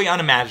was fairly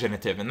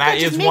unimaginative, and that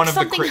is one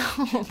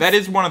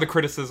of the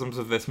criticisms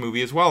of this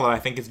movie as well that I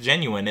think is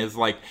genuine. Is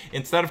like,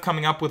 instead of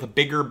coming up with a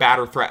bigger,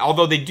 badder threat,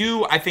 although they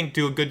do, I think,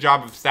 do a good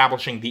job of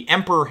establishing the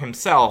Emperor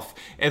himself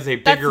as a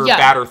bigger,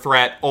 badder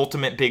threat,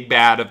 ultimate big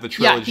bad of the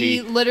trilogy.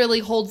 Yeah, he literally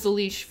holds the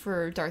leash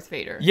for Darth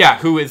Vader. Yeah,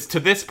 who is to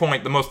this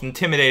point the most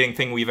intimidating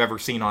thing we've ever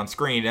seen on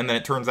screen, and then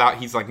it turns out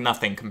he's like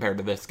nothing compared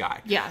to this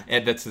guy. Yeah,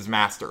 and that's his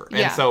master,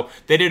 and so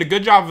they did a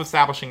good job of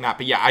establishing that.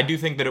 But yeah, I do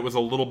think that it was a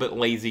little bit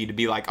lazy to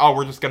be like, oh,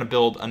 we're just going to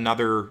build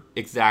another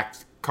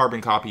exact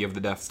carbon copy of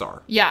the Death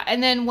Star. Yeah,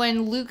 and then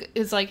when Luke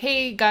is like,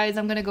 hey, guys,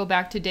 I'm going to go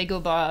back to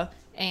Dagobah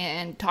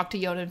and talk to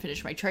Yoda and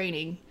finish my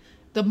training,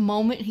 the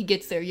moment he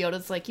gets there,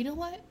 Yoda's like, you know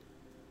what?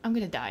 I'm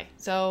going to die.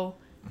 So...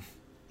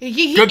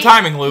 Good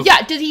timing, Luke.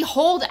 Yeah, did he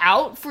hold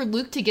out for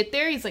Luke to get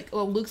there? He's like,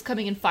 well, Luke's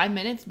coming in 5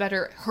 minutes.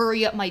 Better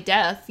hurry up my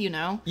death, you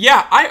know?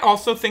 Yeah, I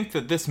also think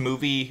that this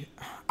movie...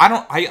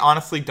 I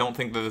honestly don't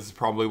think that this is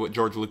probably what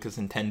George Lucas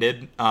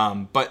intended.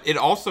 But it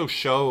also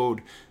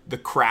showed the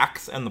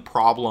cracks and the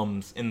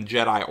problems in the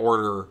Jedi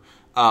Order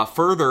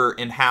further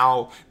in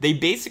how they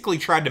basically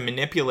tried to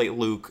manipulate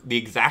Luke the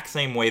exact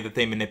same way that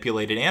they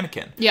manipulated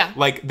Anakin. Yeah.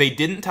 Like, they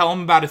didn't tell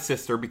him about his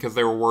sister because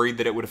they were worried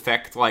that it would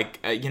affect,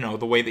 like,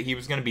 the way that he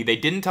was going to be. They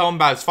didn't tell him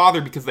about his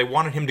father because they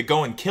wanted him to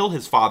go and kill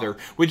his father,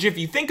 which, if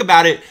you think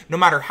about it, no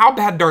matter how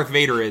bad Darth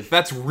Vader is,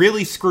 that's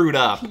really screwed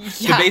up.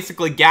 Yeah. To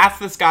basically gas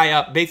this guy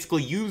up,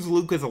 basically use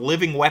Luke as a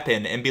living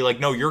weapon and be like,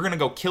 no, you're going to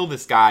go kill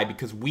this guy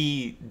because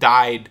we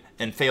died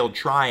and failed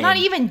trying. Not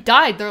even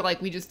died. They're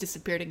like, we just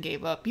disappeared and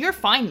gave up. You're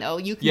fine, though.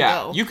 You can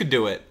go. You could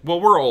do it.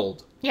 Well, we're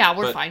old. Yeah,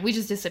 we're fine. We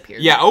just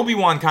disappeared. Yeah,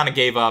 Obi-Wan kind of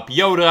gave up.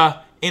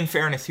 Yoda, in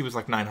fairness, he was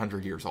like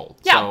 900 years old.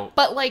 Yeah, so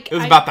but like... it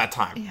was about that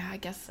time. Yeah, I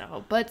guess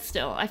so. But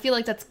still, I feel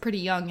like that's pretty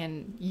young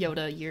in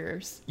Yoda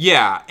years.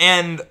 Yeah,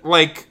 and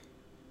like,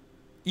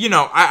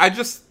 I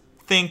just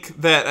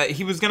think that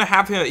he was going to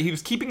have him... He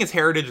was keeping his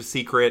heritage a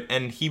secret,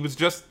 and he was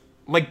just...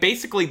 Like,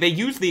 basically, they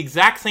used the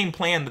exact same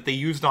plan that they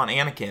used on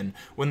Anakin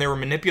when they were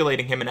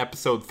manipulating him in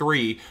Episode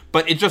 3,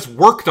 but it just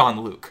worked on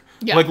Luke.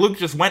 Yeah. Like, Luke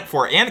just went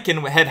for it.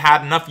 Anakin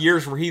had enough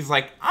years where he's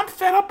like, I'm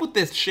fed up with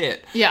this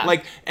shit. Yeah.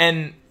 Like,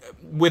 and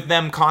with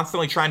them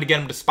constantly trying to get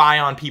him to spy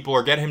on people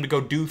or get him to go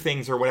do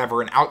things or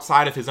whatever, and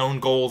outside of his own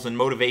goals and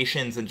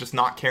motivations and just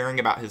not caring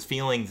about his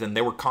feelings, and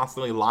they were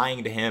constantly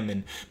lying to him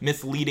and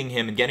misleading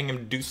him and getting him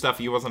to do stuff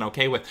he wasn't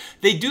okay with.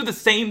 They do the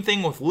same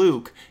thing with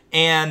Luke,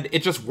 and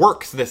it just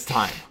works this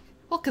time.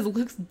 Well, because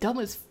Luke's dumb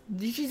as...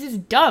 He's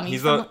just dumb.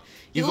 He's a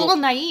little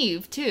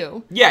naive,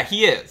 too. Yeah,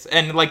 he is.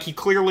 And, like, he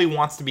clearly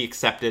wants to be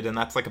accepted, and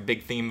that's, like, a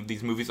big theme of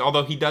these movies.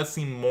 Although he does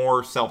seem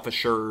more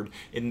self-assured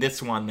in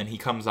this one than he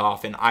comes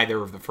off in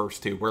either of the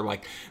first two. Where,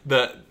 like,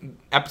 the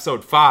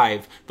Episode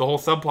 5, the whole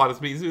subplot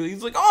is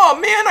he's like, oh,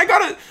 man, I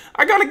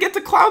gotta get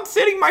to Cloud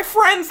City. My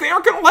friends, they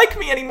aren't gonna like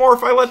me anymore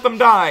if I let them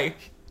die.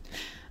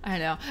 I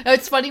know.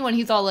 It's funny when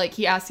he's all like,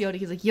 he asks Yoda,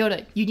 he's like,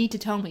 Yoda, you need to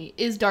tell me,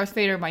 is Darth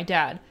Vader my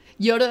dad?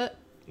 Yoda...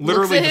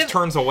 Literally just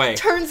turns away.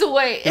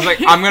 He's like,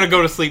 I'm gonna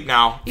go to sleep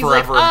now,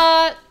 forever.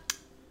 Like,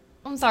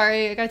 I'm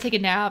sorry, I gotta take a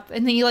nap.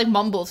 And then he, like,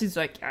 mumbles. He's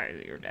like, yeah,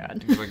 your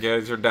dad. He's like, yeah,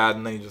 he's your dad.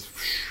 And then he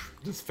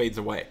just fades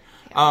away.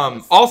 Yeah,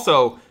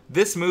 also,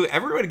 this movie,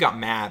 everybody got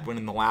mad when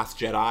in The Last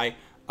Jedi,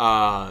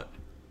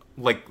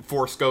 like,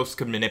 Force Ghosts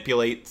could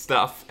manipulate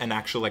stuff and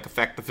actually, like,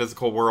 affect the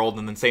physical world,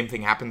 and then same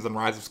thing happens in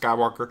Rise of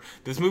Skywalker.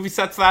 This movie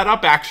sets that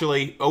up,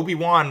 actually.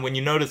 Obi-Wan, when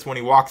you notice when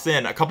he walks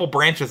in, a couple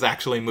branches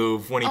actually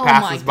move when he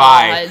passes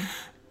by.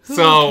 Who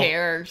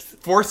cares?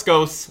 Force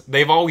Ghosts,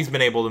 they've always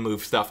been able to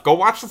move stuff. Go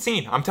watch the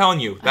scene. I'm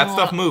telling you, that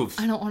stuff moves.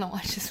 I don't want to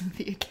watch this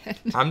movie again.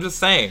 I'm just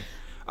saying.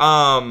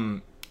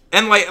 And,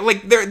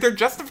 like their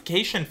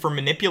justification for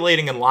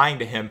manipulating and lying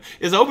to him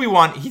is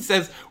Obi-Wan, he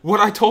says,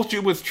 what I told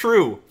you was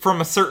true from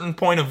a certain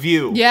point of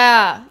view.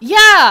 Yeah.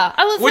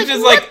 I was Which like,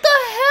 is what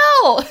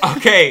the hell?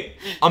 Okay,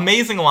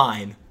 amazing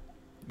line.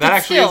 That but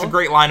actually is a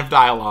great line of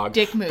dialogue.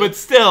 Dick move. But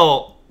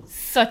still.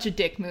 Such a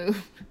dick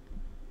move.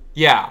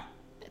 Yeah.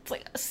 It's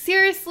like,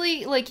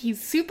 seriously, like,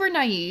 he's super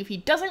naive. He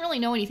doesn't really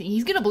know anything.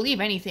 He's gonna believe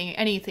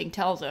anything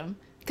tells him.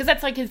 Because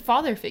that's like his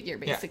father figure,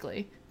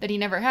 basically, that he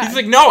never had. He's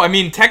like, no, I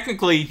mean,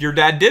 technically, your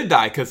dad did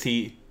die because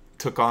he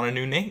took on a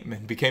new name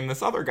and became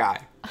this other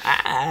guy.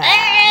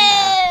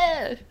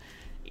 Yeah.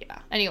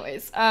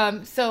 Anyways,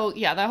 so,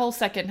 yeah, that whole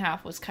second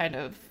half was kind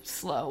of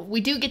slow.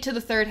 We do get to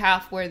the third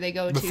half where they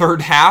go to... The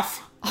third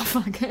half? Oh,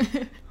 fuck.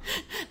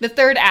 The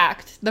third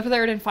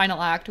and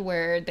final act,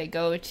 where they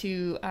go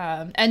to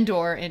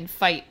Endor and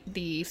fight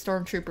the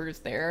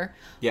stormtroopers there.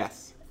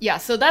 Yes. Yeah,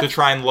 so that's... To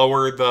try and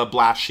lower the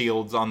blast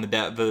shields on the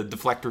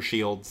deflector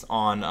shields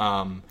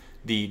on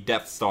the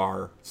Death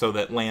Star so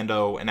that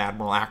Lando and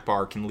Admiral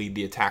Akbar can lead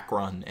the attack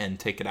run and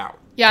take it out.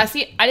 Yeah,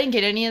 see, I didn't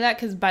get any of that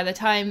because by the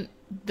time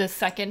the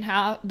second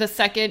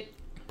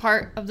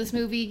part of this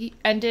movie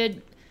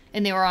ended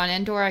and they were on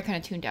Endor, I kind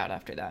of tuned out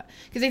after that.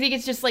 Because I think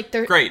it's just like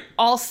they're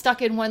all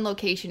stuck in one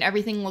location.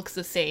 Everything looks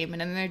the same.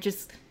 And then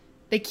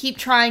they keep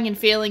trying and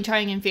failing.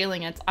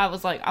 I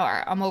was like, all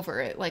right, I'm over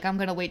it. Like, I'm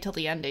going to wait till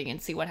the ending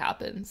and see what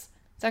happens.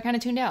 So I kind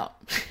of tuned out.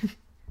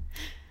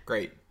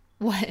 Great.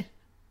 What?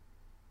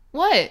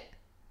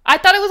 I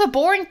thought it was a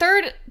boring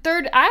third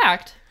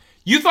act.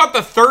 You thought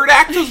the third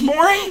act was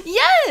boring?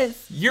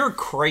 Yes. You're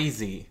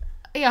crazy.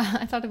 Yeah,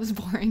 I thought it was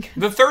boring.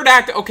 The third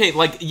act, okay,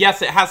 like,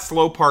 yes, it has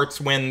slow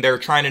parts when they're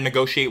trying to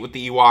negotiate with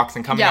the Ewoks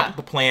and coming up with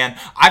the plan.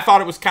 I thought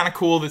it was kind of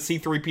cool that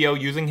C-3PO,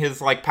 using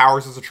his, like,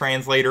 powers as a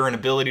translator and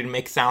ability to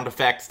make sound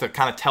effects to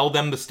kind of tell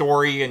them the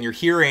story, and you're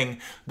hearing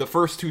the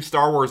first 2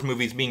 Star Wars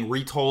movies being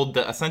retold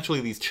to essentially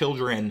these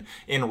children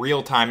in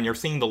real time, and you're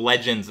seeing the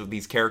legends of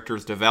these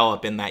characters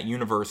develop in that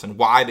universe, and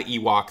why the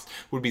Ewoks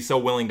would be so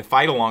willing to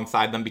fight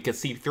alongside them, because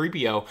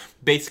C-3PO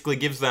basically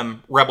gives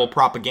them rebel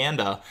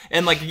propaganda,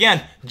 and, like,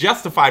 again,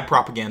 justified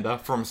propaganda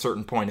from a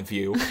certain point of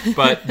view,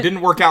 but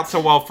didn't work out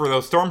so well for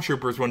those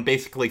stormtroopers when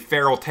basically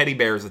feral teddy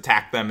bears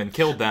attacked them and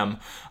killed them.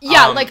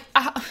 Yeah,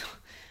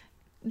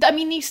 I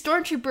mean, these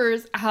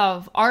stormtroopers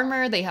have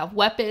armor, they have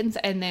weapons,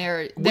 and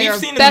they're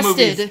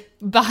bested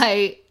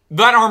by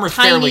that armor's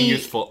fairly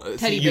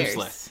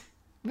useless.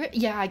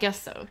 Yeah, I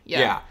guess so.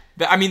 Yeah.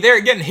 I mean, they're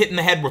getting hit in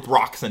the head with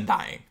rocks and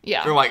dying.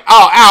 Yeah. They're like,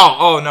 oh, ow,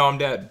 oh, no, I'm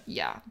dead.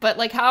 Yeah. But,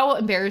 like, how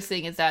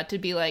embarrassing is that to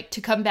be, like,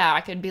 to come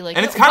back and be like,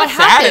 and it's kind of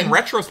sad in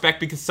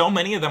retrospect because so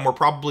many of them were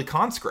probably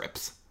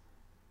conscripts.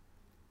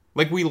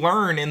 Like, we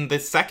learn in the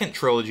second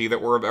trilogy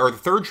or the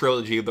third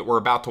trilogy that we're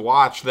about to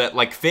watch that,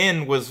 like,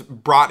 Finn was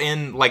brought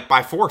in, like,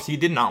 by force. He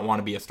did not want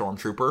to be a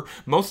stormtrooper.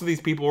 Most of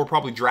these people were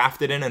probably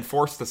drafted in and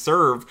forced to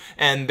serve,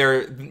 and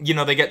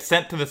they get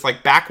sent to this,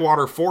 like,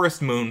 backwater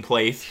forest moon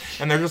place,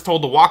 and they're just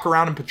told to walk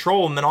around and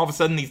patrol, and then all of a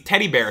sudden these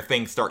teddy bear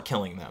things start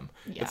killing them.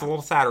 Yeah. It's a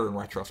little sadder in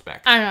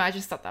retrospect. I don't know, I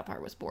just thought that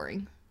part was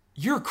boring.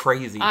 You're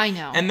crazy. I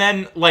know. And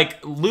then,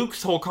 like,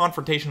 Luke's whole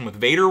confrontation with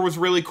Vader was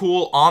really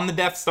cool on the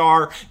Death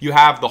Star. You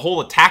have the whole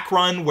attack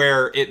run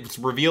where it's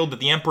revealed that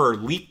the Emperor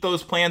leaked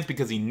those plans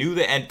because he knew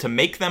and to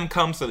make them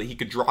come so that he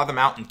could draw them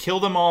out and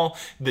kill them all.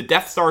 The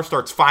Death Star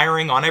starts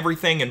firing on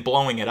everything and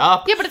blowing it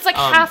up. Yeah, but it's like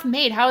half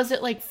made. How is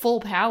it like full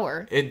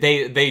power?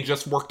 They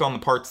just worked on the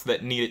parts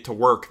that need it to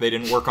work. They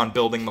didn't work on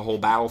building the whole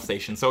battle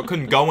station, so it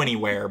couldn't go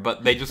anywhere,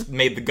 but they just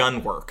made the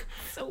gun work.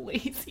 So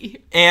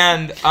lazy.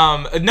 And,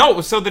 no, it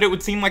was so that it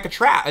would seem like a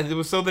trap. It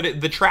was so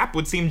that the trap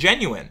would seem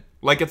genuine.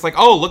 Like, it's like,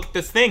 oh, look at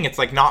this thing. It's,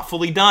 like, not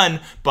fully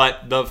done,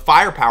 but the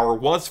firepower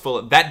was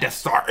full. That Death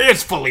Star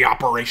is fully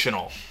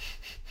operational.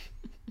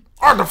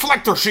 Our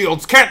deflector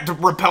shields can't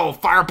repel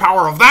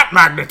firepower of that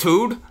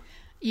magnitude.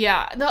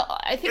 Yeah,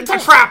 I think it's a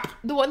trap.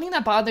 The one thing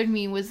that bothered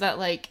me was that,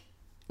 like,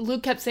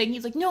 Luke kept saying,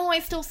 he's like, no, I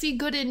still see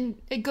good in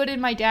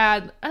my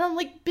dad. And I'm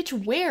like, bitch,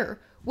 where?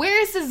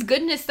 Where is this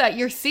goodness that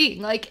you're seeing?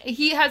 Like,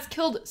 he has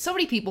killed so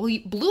many people. He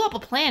blew up a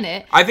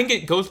planet. I think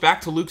it goes back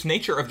to Luke's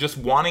nature of just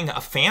wanting a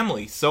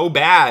family so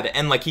bad.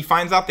 And, like, he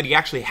finds out that he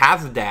actually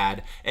has a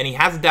dad. And he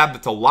has a dad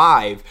that's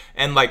alive.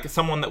 And, like,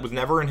 someone that was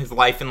never in his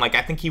life. And, like,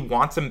 I think he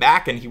wants him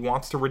back and he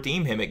wants to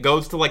redeem him. It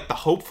goes to, like, the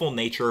hopeful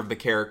nature of the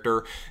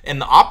character and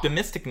the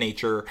optimistic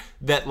nature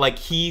that, like,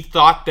 he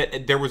thought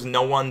that there was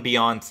no one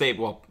beyond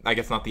well, I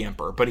guess not the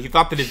Emperor. But he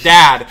thought that his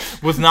dad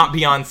was not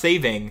beyond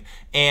saving.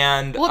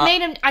 And what made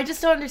him? I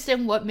just don't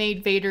understand what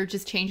made Vader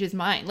just change his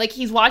mind. Like,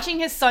 he's watching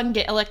his son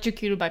get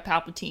electrocuted by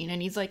Palpatine,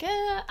 and he's like,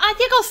 I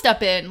think I'll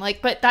step in.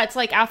 Like, but that's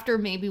like after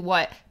maybe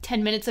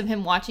 10 minutes of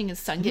him watching his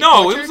son get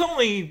tortured? It was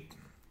only.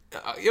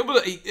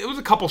 It was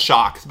a couple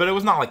shocks, but it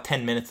was not like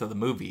 10 minutes of the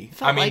movie.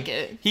 Felt like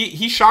it.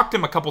 He shocked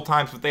him a couple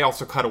times, but they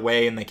also cut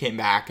away and they came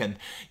back and,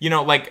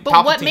 like...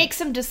 But what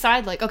makes him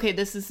decide, like, okay,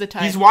 this is the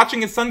time? He's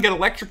watching his son get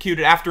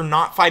electrocuted after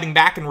not fighting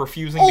back and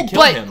refusing to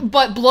kill him.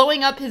 But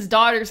blowing up his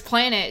daughter's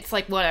planet, it's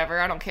like,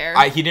 whatever, I don't care.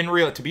 He didn't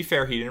realize, to be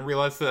fair, he didn't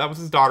realize that was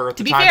his daughter at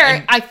the time. To be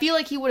fair, I feel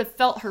like he would have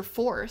felt her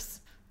force.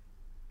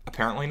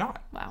 Apparently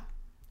not. Wow.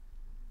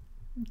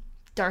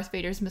 Darth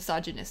Vader's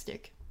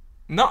misogynistic.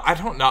 No, I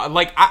don't know.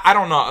 Like, I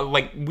don't know.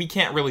 Like, we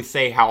can't really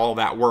say how all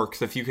that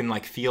works. If you can,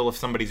 like, feel if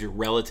somebody's your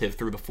relative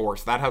through the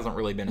Force. That hasn't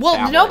really been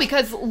established. Well, no,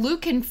 because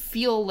Luke can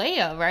feel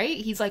Leia, right?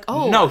 He's like,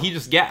 oh. No, he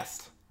just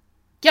guessed.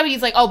 Yeah, but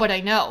he's like, oh, but I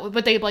know.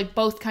 But they, like,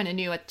 both kind of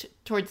knew it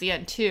towards the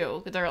end,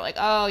 too. They're like,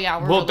 oh,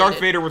 yeah, we're related. Darth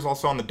Vader was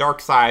also on the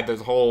dark side.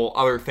 There's a whole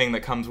other thing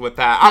that comes with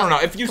that. I don't know.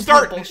 If you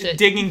start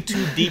digging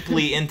too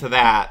deeply into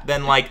that,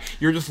 then, like,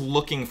 you're just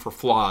looking for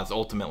flaws,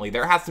 ultimately.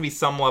 There has to be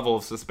some level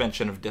of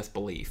suspension of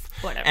disbelief.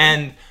 Whatever.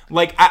 And,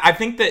 like, I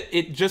think that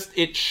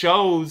it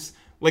shows...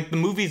 Like, the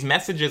movie's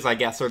messages, I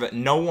guess, are that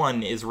no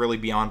one is really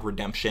beyond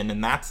redemption,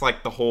 and that's,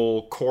 like, the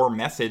whole core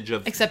message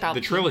of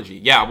the trilogy.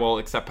 Yeah, well,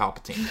 except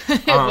Palpatine.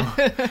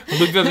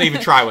 Luke doesn't even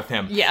try with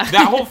him. Yeah.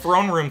 That whole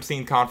throne room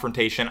scene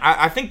confrontation,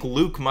 I think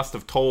Luke must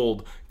have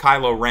told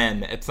Kylo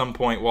Ren at some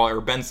point,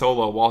 or Ben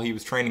Solo, while he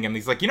was training him.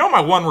 He's like,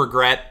 my one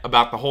regret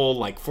about the whole,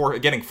 like,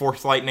 getting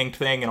Force lightning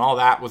thing and all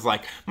that was,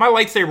 like, my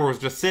lightsaber was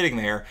just sitting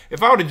there.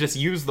 If I would have just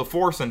used the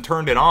Force and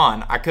turned it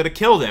on, I could have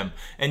killed him.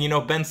 And,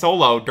 Ben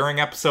Solo, during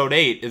Episode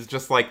 8, is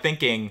just, like,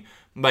 thinking,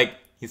 like,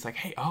 he's like,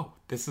 hey,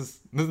 this is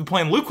the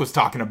plan Luke was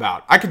talking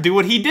about. I could do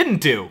what he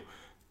didn't do.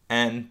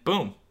 And,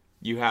 boom,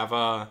 you have,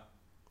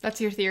 That's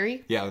your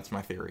theory? Yeah, that's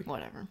my theory.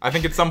 Whatever. I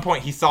think at some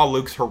point he saw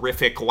Luke's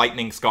horrific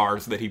lightning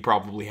scars that he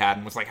probably had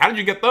and was like, how did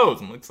you get those?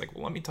 And Luke's like,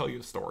 well, let me tell you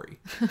a story.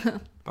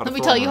 Let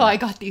me tell you how I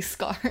got these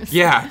scars.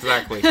 Yeah,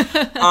 exactly.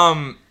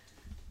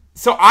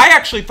 So I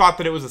actually thought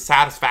that it was a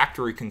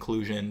satisfactory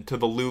conclusion to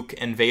the Luke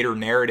and Vader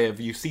narrative.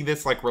 You see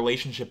this like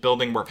relationship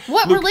building where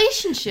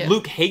relationship?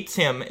 Luke hates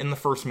him in the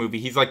first movie.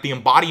 He's like the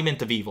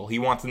embodiment of evil. He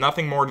wants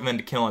nothing more than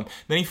to kill him.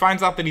 Then he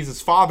finds out that he's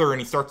his father,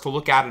 and he starts to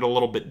look at it a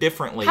little bit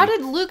differently. How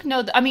did Luke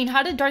know that? I mean,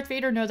 how did Darth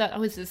Vader know that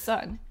was his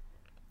son?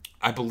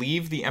 I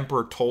believe the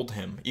Emperor told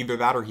him. Either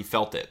that or he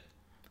felt it.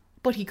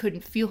 But he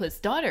couldn't feel his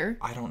daughter.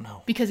 I don't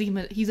know. Because he's a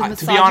misogynistic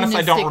to be honest,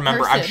 I don't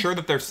remember. person. I'm sure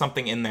that there's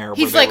something in there.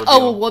 He's where like,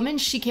 oh, a woman,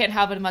 she can't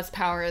have as much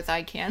power as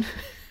I can.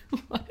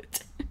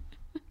 What?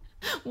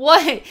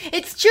 What?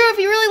 It's true if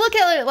you really look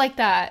at it like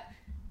that.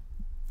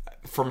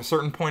 From a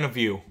certain point of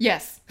view.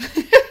 Yes.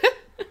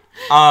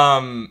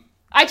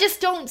 I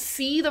just don't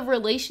see the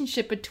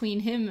relationship between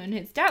him and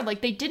his dad.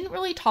 Like, they didn't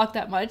really talk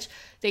that much.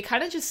 They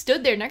kind of just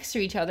stood there next to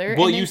each other.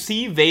 Well, you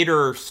see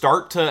Vader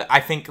start to, I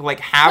think, like,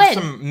 have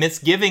some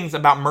misgivings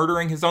about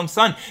murdering his own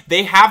son.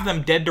 They have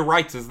them dead to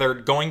rights as they're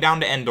going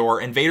down to Endor,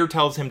 and Vader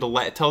tells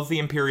the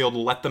Imperial to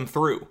let them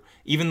through,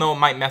 even though it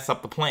might mess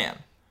up the plan.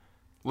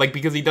 Like,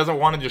 because he doesn't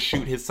want to just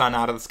shoot his son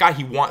out of the sky.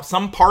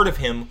 Some part of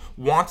him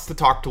wants to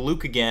talk to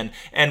Luke again.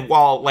 And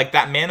while, like,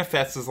 that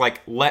manifests as,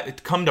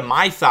 like, come to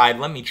my side,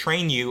 let me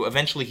train you,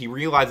 eventually he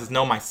realizes,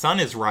 no, my son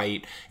is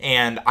right,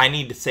 and I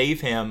need to save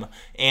him.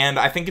 And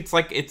I think it's,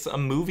 like, it's a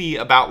movie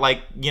about,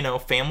 like, you know,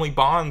 family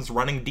bonds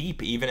running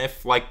deep, even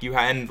if, like, you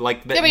had,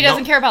 like... Yeah, but he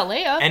doesn't care about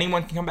Leia.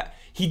 Anyone can come back.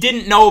 He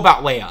didn't know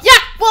about Leia. Yeah,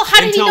 well,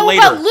 how did he know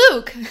about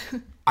Luke?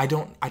 I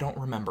don't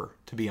remember,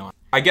 to be honest.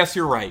 I guess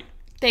you're right.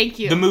 Thank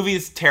you. The movie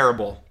is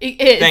terrible. It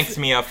is. Thanks,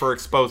 Mia, for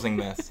exposing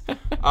this.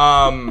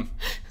 Yeah,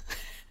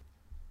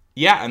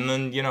 and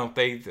then, you know,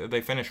 they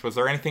finished. Was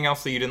there anything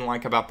else that you didn't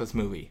like about this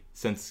movie?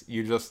 Since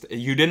you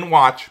didn't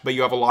watch, but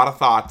you have a lot of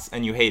thoughts,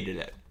 and you hated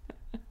it.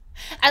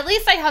 At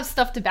least I have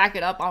stuff to back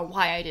it up on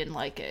why I didn't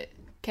like it.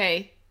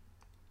 Okay?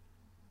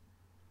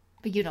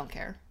 But you don't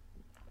care.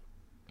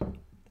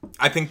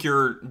 I think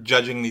you're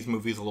judging these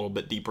movies a little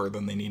bit deeper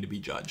than they need to be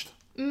judged.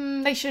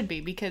 They should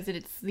be, because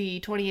it's the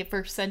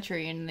 21st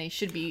century, and they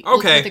should be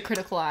looked with a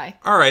critical eye.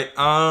 All right,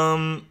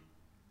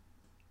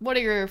 What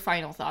are your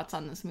final thoughts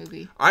on this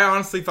movie? I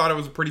honestly thought it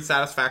was a pretty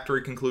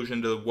satisfactory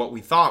conclusion to what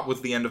we thought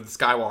was the end of the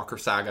Skywalker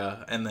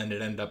saga, and then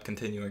it ended up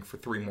continuing for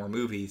 3 more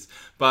movies.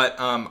 But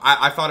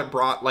I thought it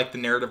brought, like, the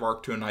narrative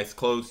arc to a nice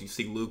close. You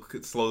see Luke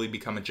slowly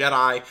become a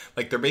Jedi.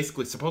 Like, they're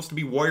basically supposed to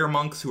be warrior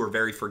monks who are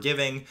very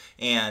forgiving,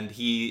 and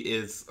he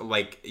is,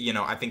 like, you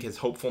know, I think his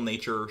hopeful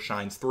nature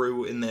shines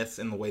through in this,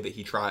 in the way that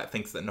he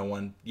thinks that no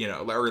one, you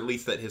know, or at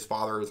least that his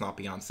father is not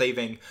beyond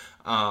saving.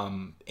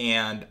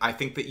 And I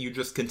think that you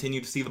just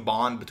continue to see the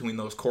bond between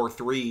those core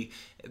 3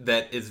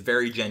 that is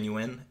very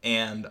genuine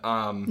and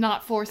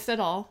not forced at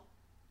all.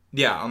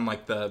 Yeah,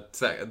 unlike the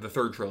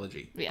third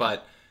trilogy. Yeah.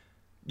 But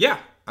yeah,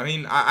 I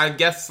mean, I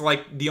guess,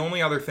 like, the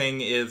only other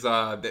thing is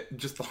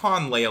just the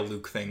Han Leia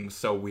Luke thing was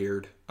so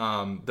weird.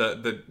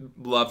 The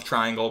love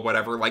triangle,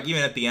 whatever. Like,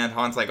 even at the end,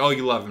 Han's like, oh,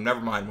 you love him, never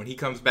mind. When he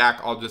comes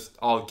back,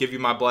 I'll give you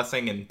my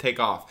blessing and take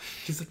off.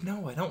 She's like,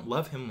 no, I don't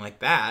love him like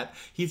that.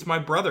 He's my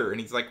brother.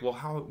 And he's like, well,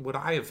 how would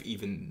I have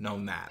even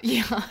known that?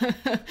 Yeah.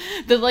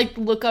 The, like,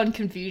 look on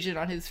confusion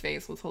on his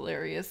face was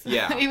hilarious.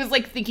 Yeah. He was,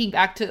 like, thinking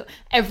back to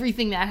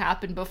everything that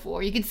happened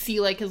before. You could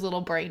see, like, his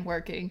little brain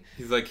working.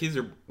 He's like,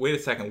 wait a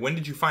second, when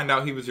did you find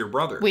out he was your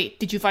brother? Wait,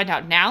 did you find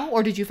out now,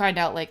 or did you find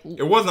out, like...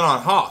 It wasn't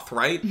on Hoth,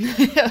 right?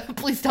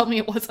 Please tell me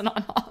it wasn't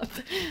on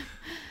Hoth.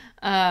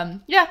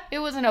 Yeah, it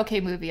was an okay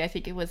movie. I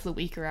think it was the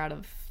weaker out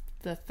of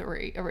the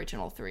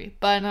original 3.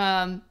 But,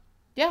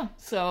 yeah,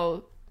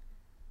 so...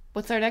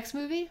 What's our next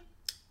movie?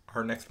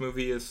 Our next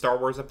movie is Star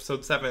Wars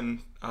Episode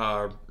 7,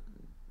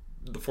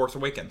 The Force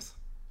Awakens.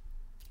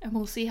 And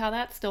we'll see how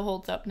that still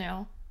holds up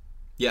now.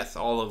 Yes,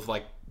 all of,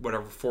 like,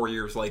 whatever, 4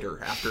 years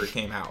later after it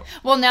came out.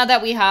 Well, now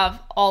that we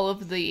have all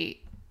of the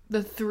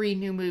 3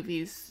 new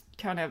movies,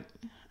 kind of,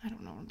 I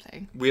don't know what I'm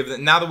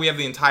saying. Now that we have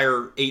the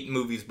entire 8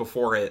 movies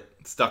before it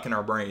stuck in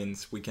our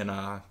brains, we can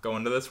go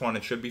into this one.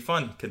 It should be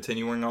fun,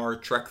 continuing our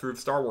trek through the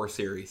Star Wars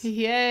series.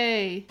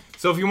 Yay!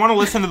 So if you want to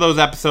listen to those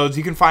episodes,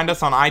 you can find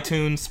us on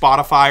iTunes,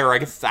 Spotify, or I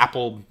guess it's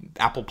Apple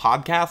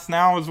Podcasts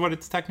now is what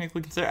it's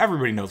technically considered.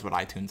 Everybody knows what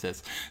iTunes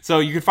is.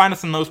 So you can find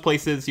us in those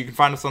places. You can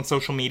find us on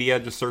social media.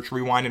 Just search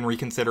Rewind and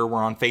Reconsider.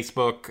 We're on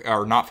Facebook,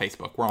 or not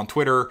Facebook. We're on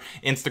Twitter,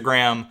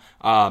 Instagram.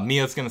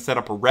 Mia's going to set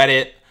up a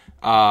Reddit.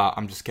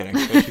 I'm just kidding.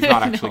 She's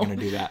not actually going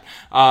to do that.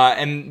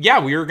 And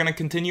yeah, we are going to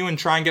continue and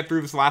try and get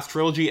through this last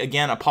trilogy.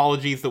 Again,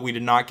 apologies that we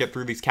did not get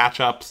through these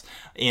catch-ups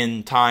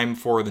in time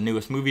for the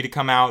newest movie to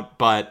come out,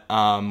 but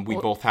we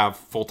both have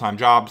full-time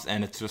jobs,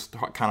 and it's just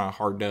kind of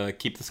hard to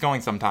keep this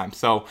going sometimes.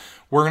 So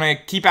we're going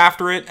to keep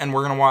after it, and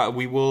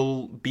we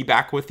will be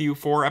back with you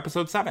for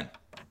episode 7.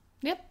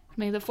 Yep.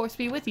 May the Force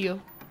be with you.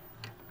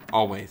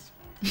 Always.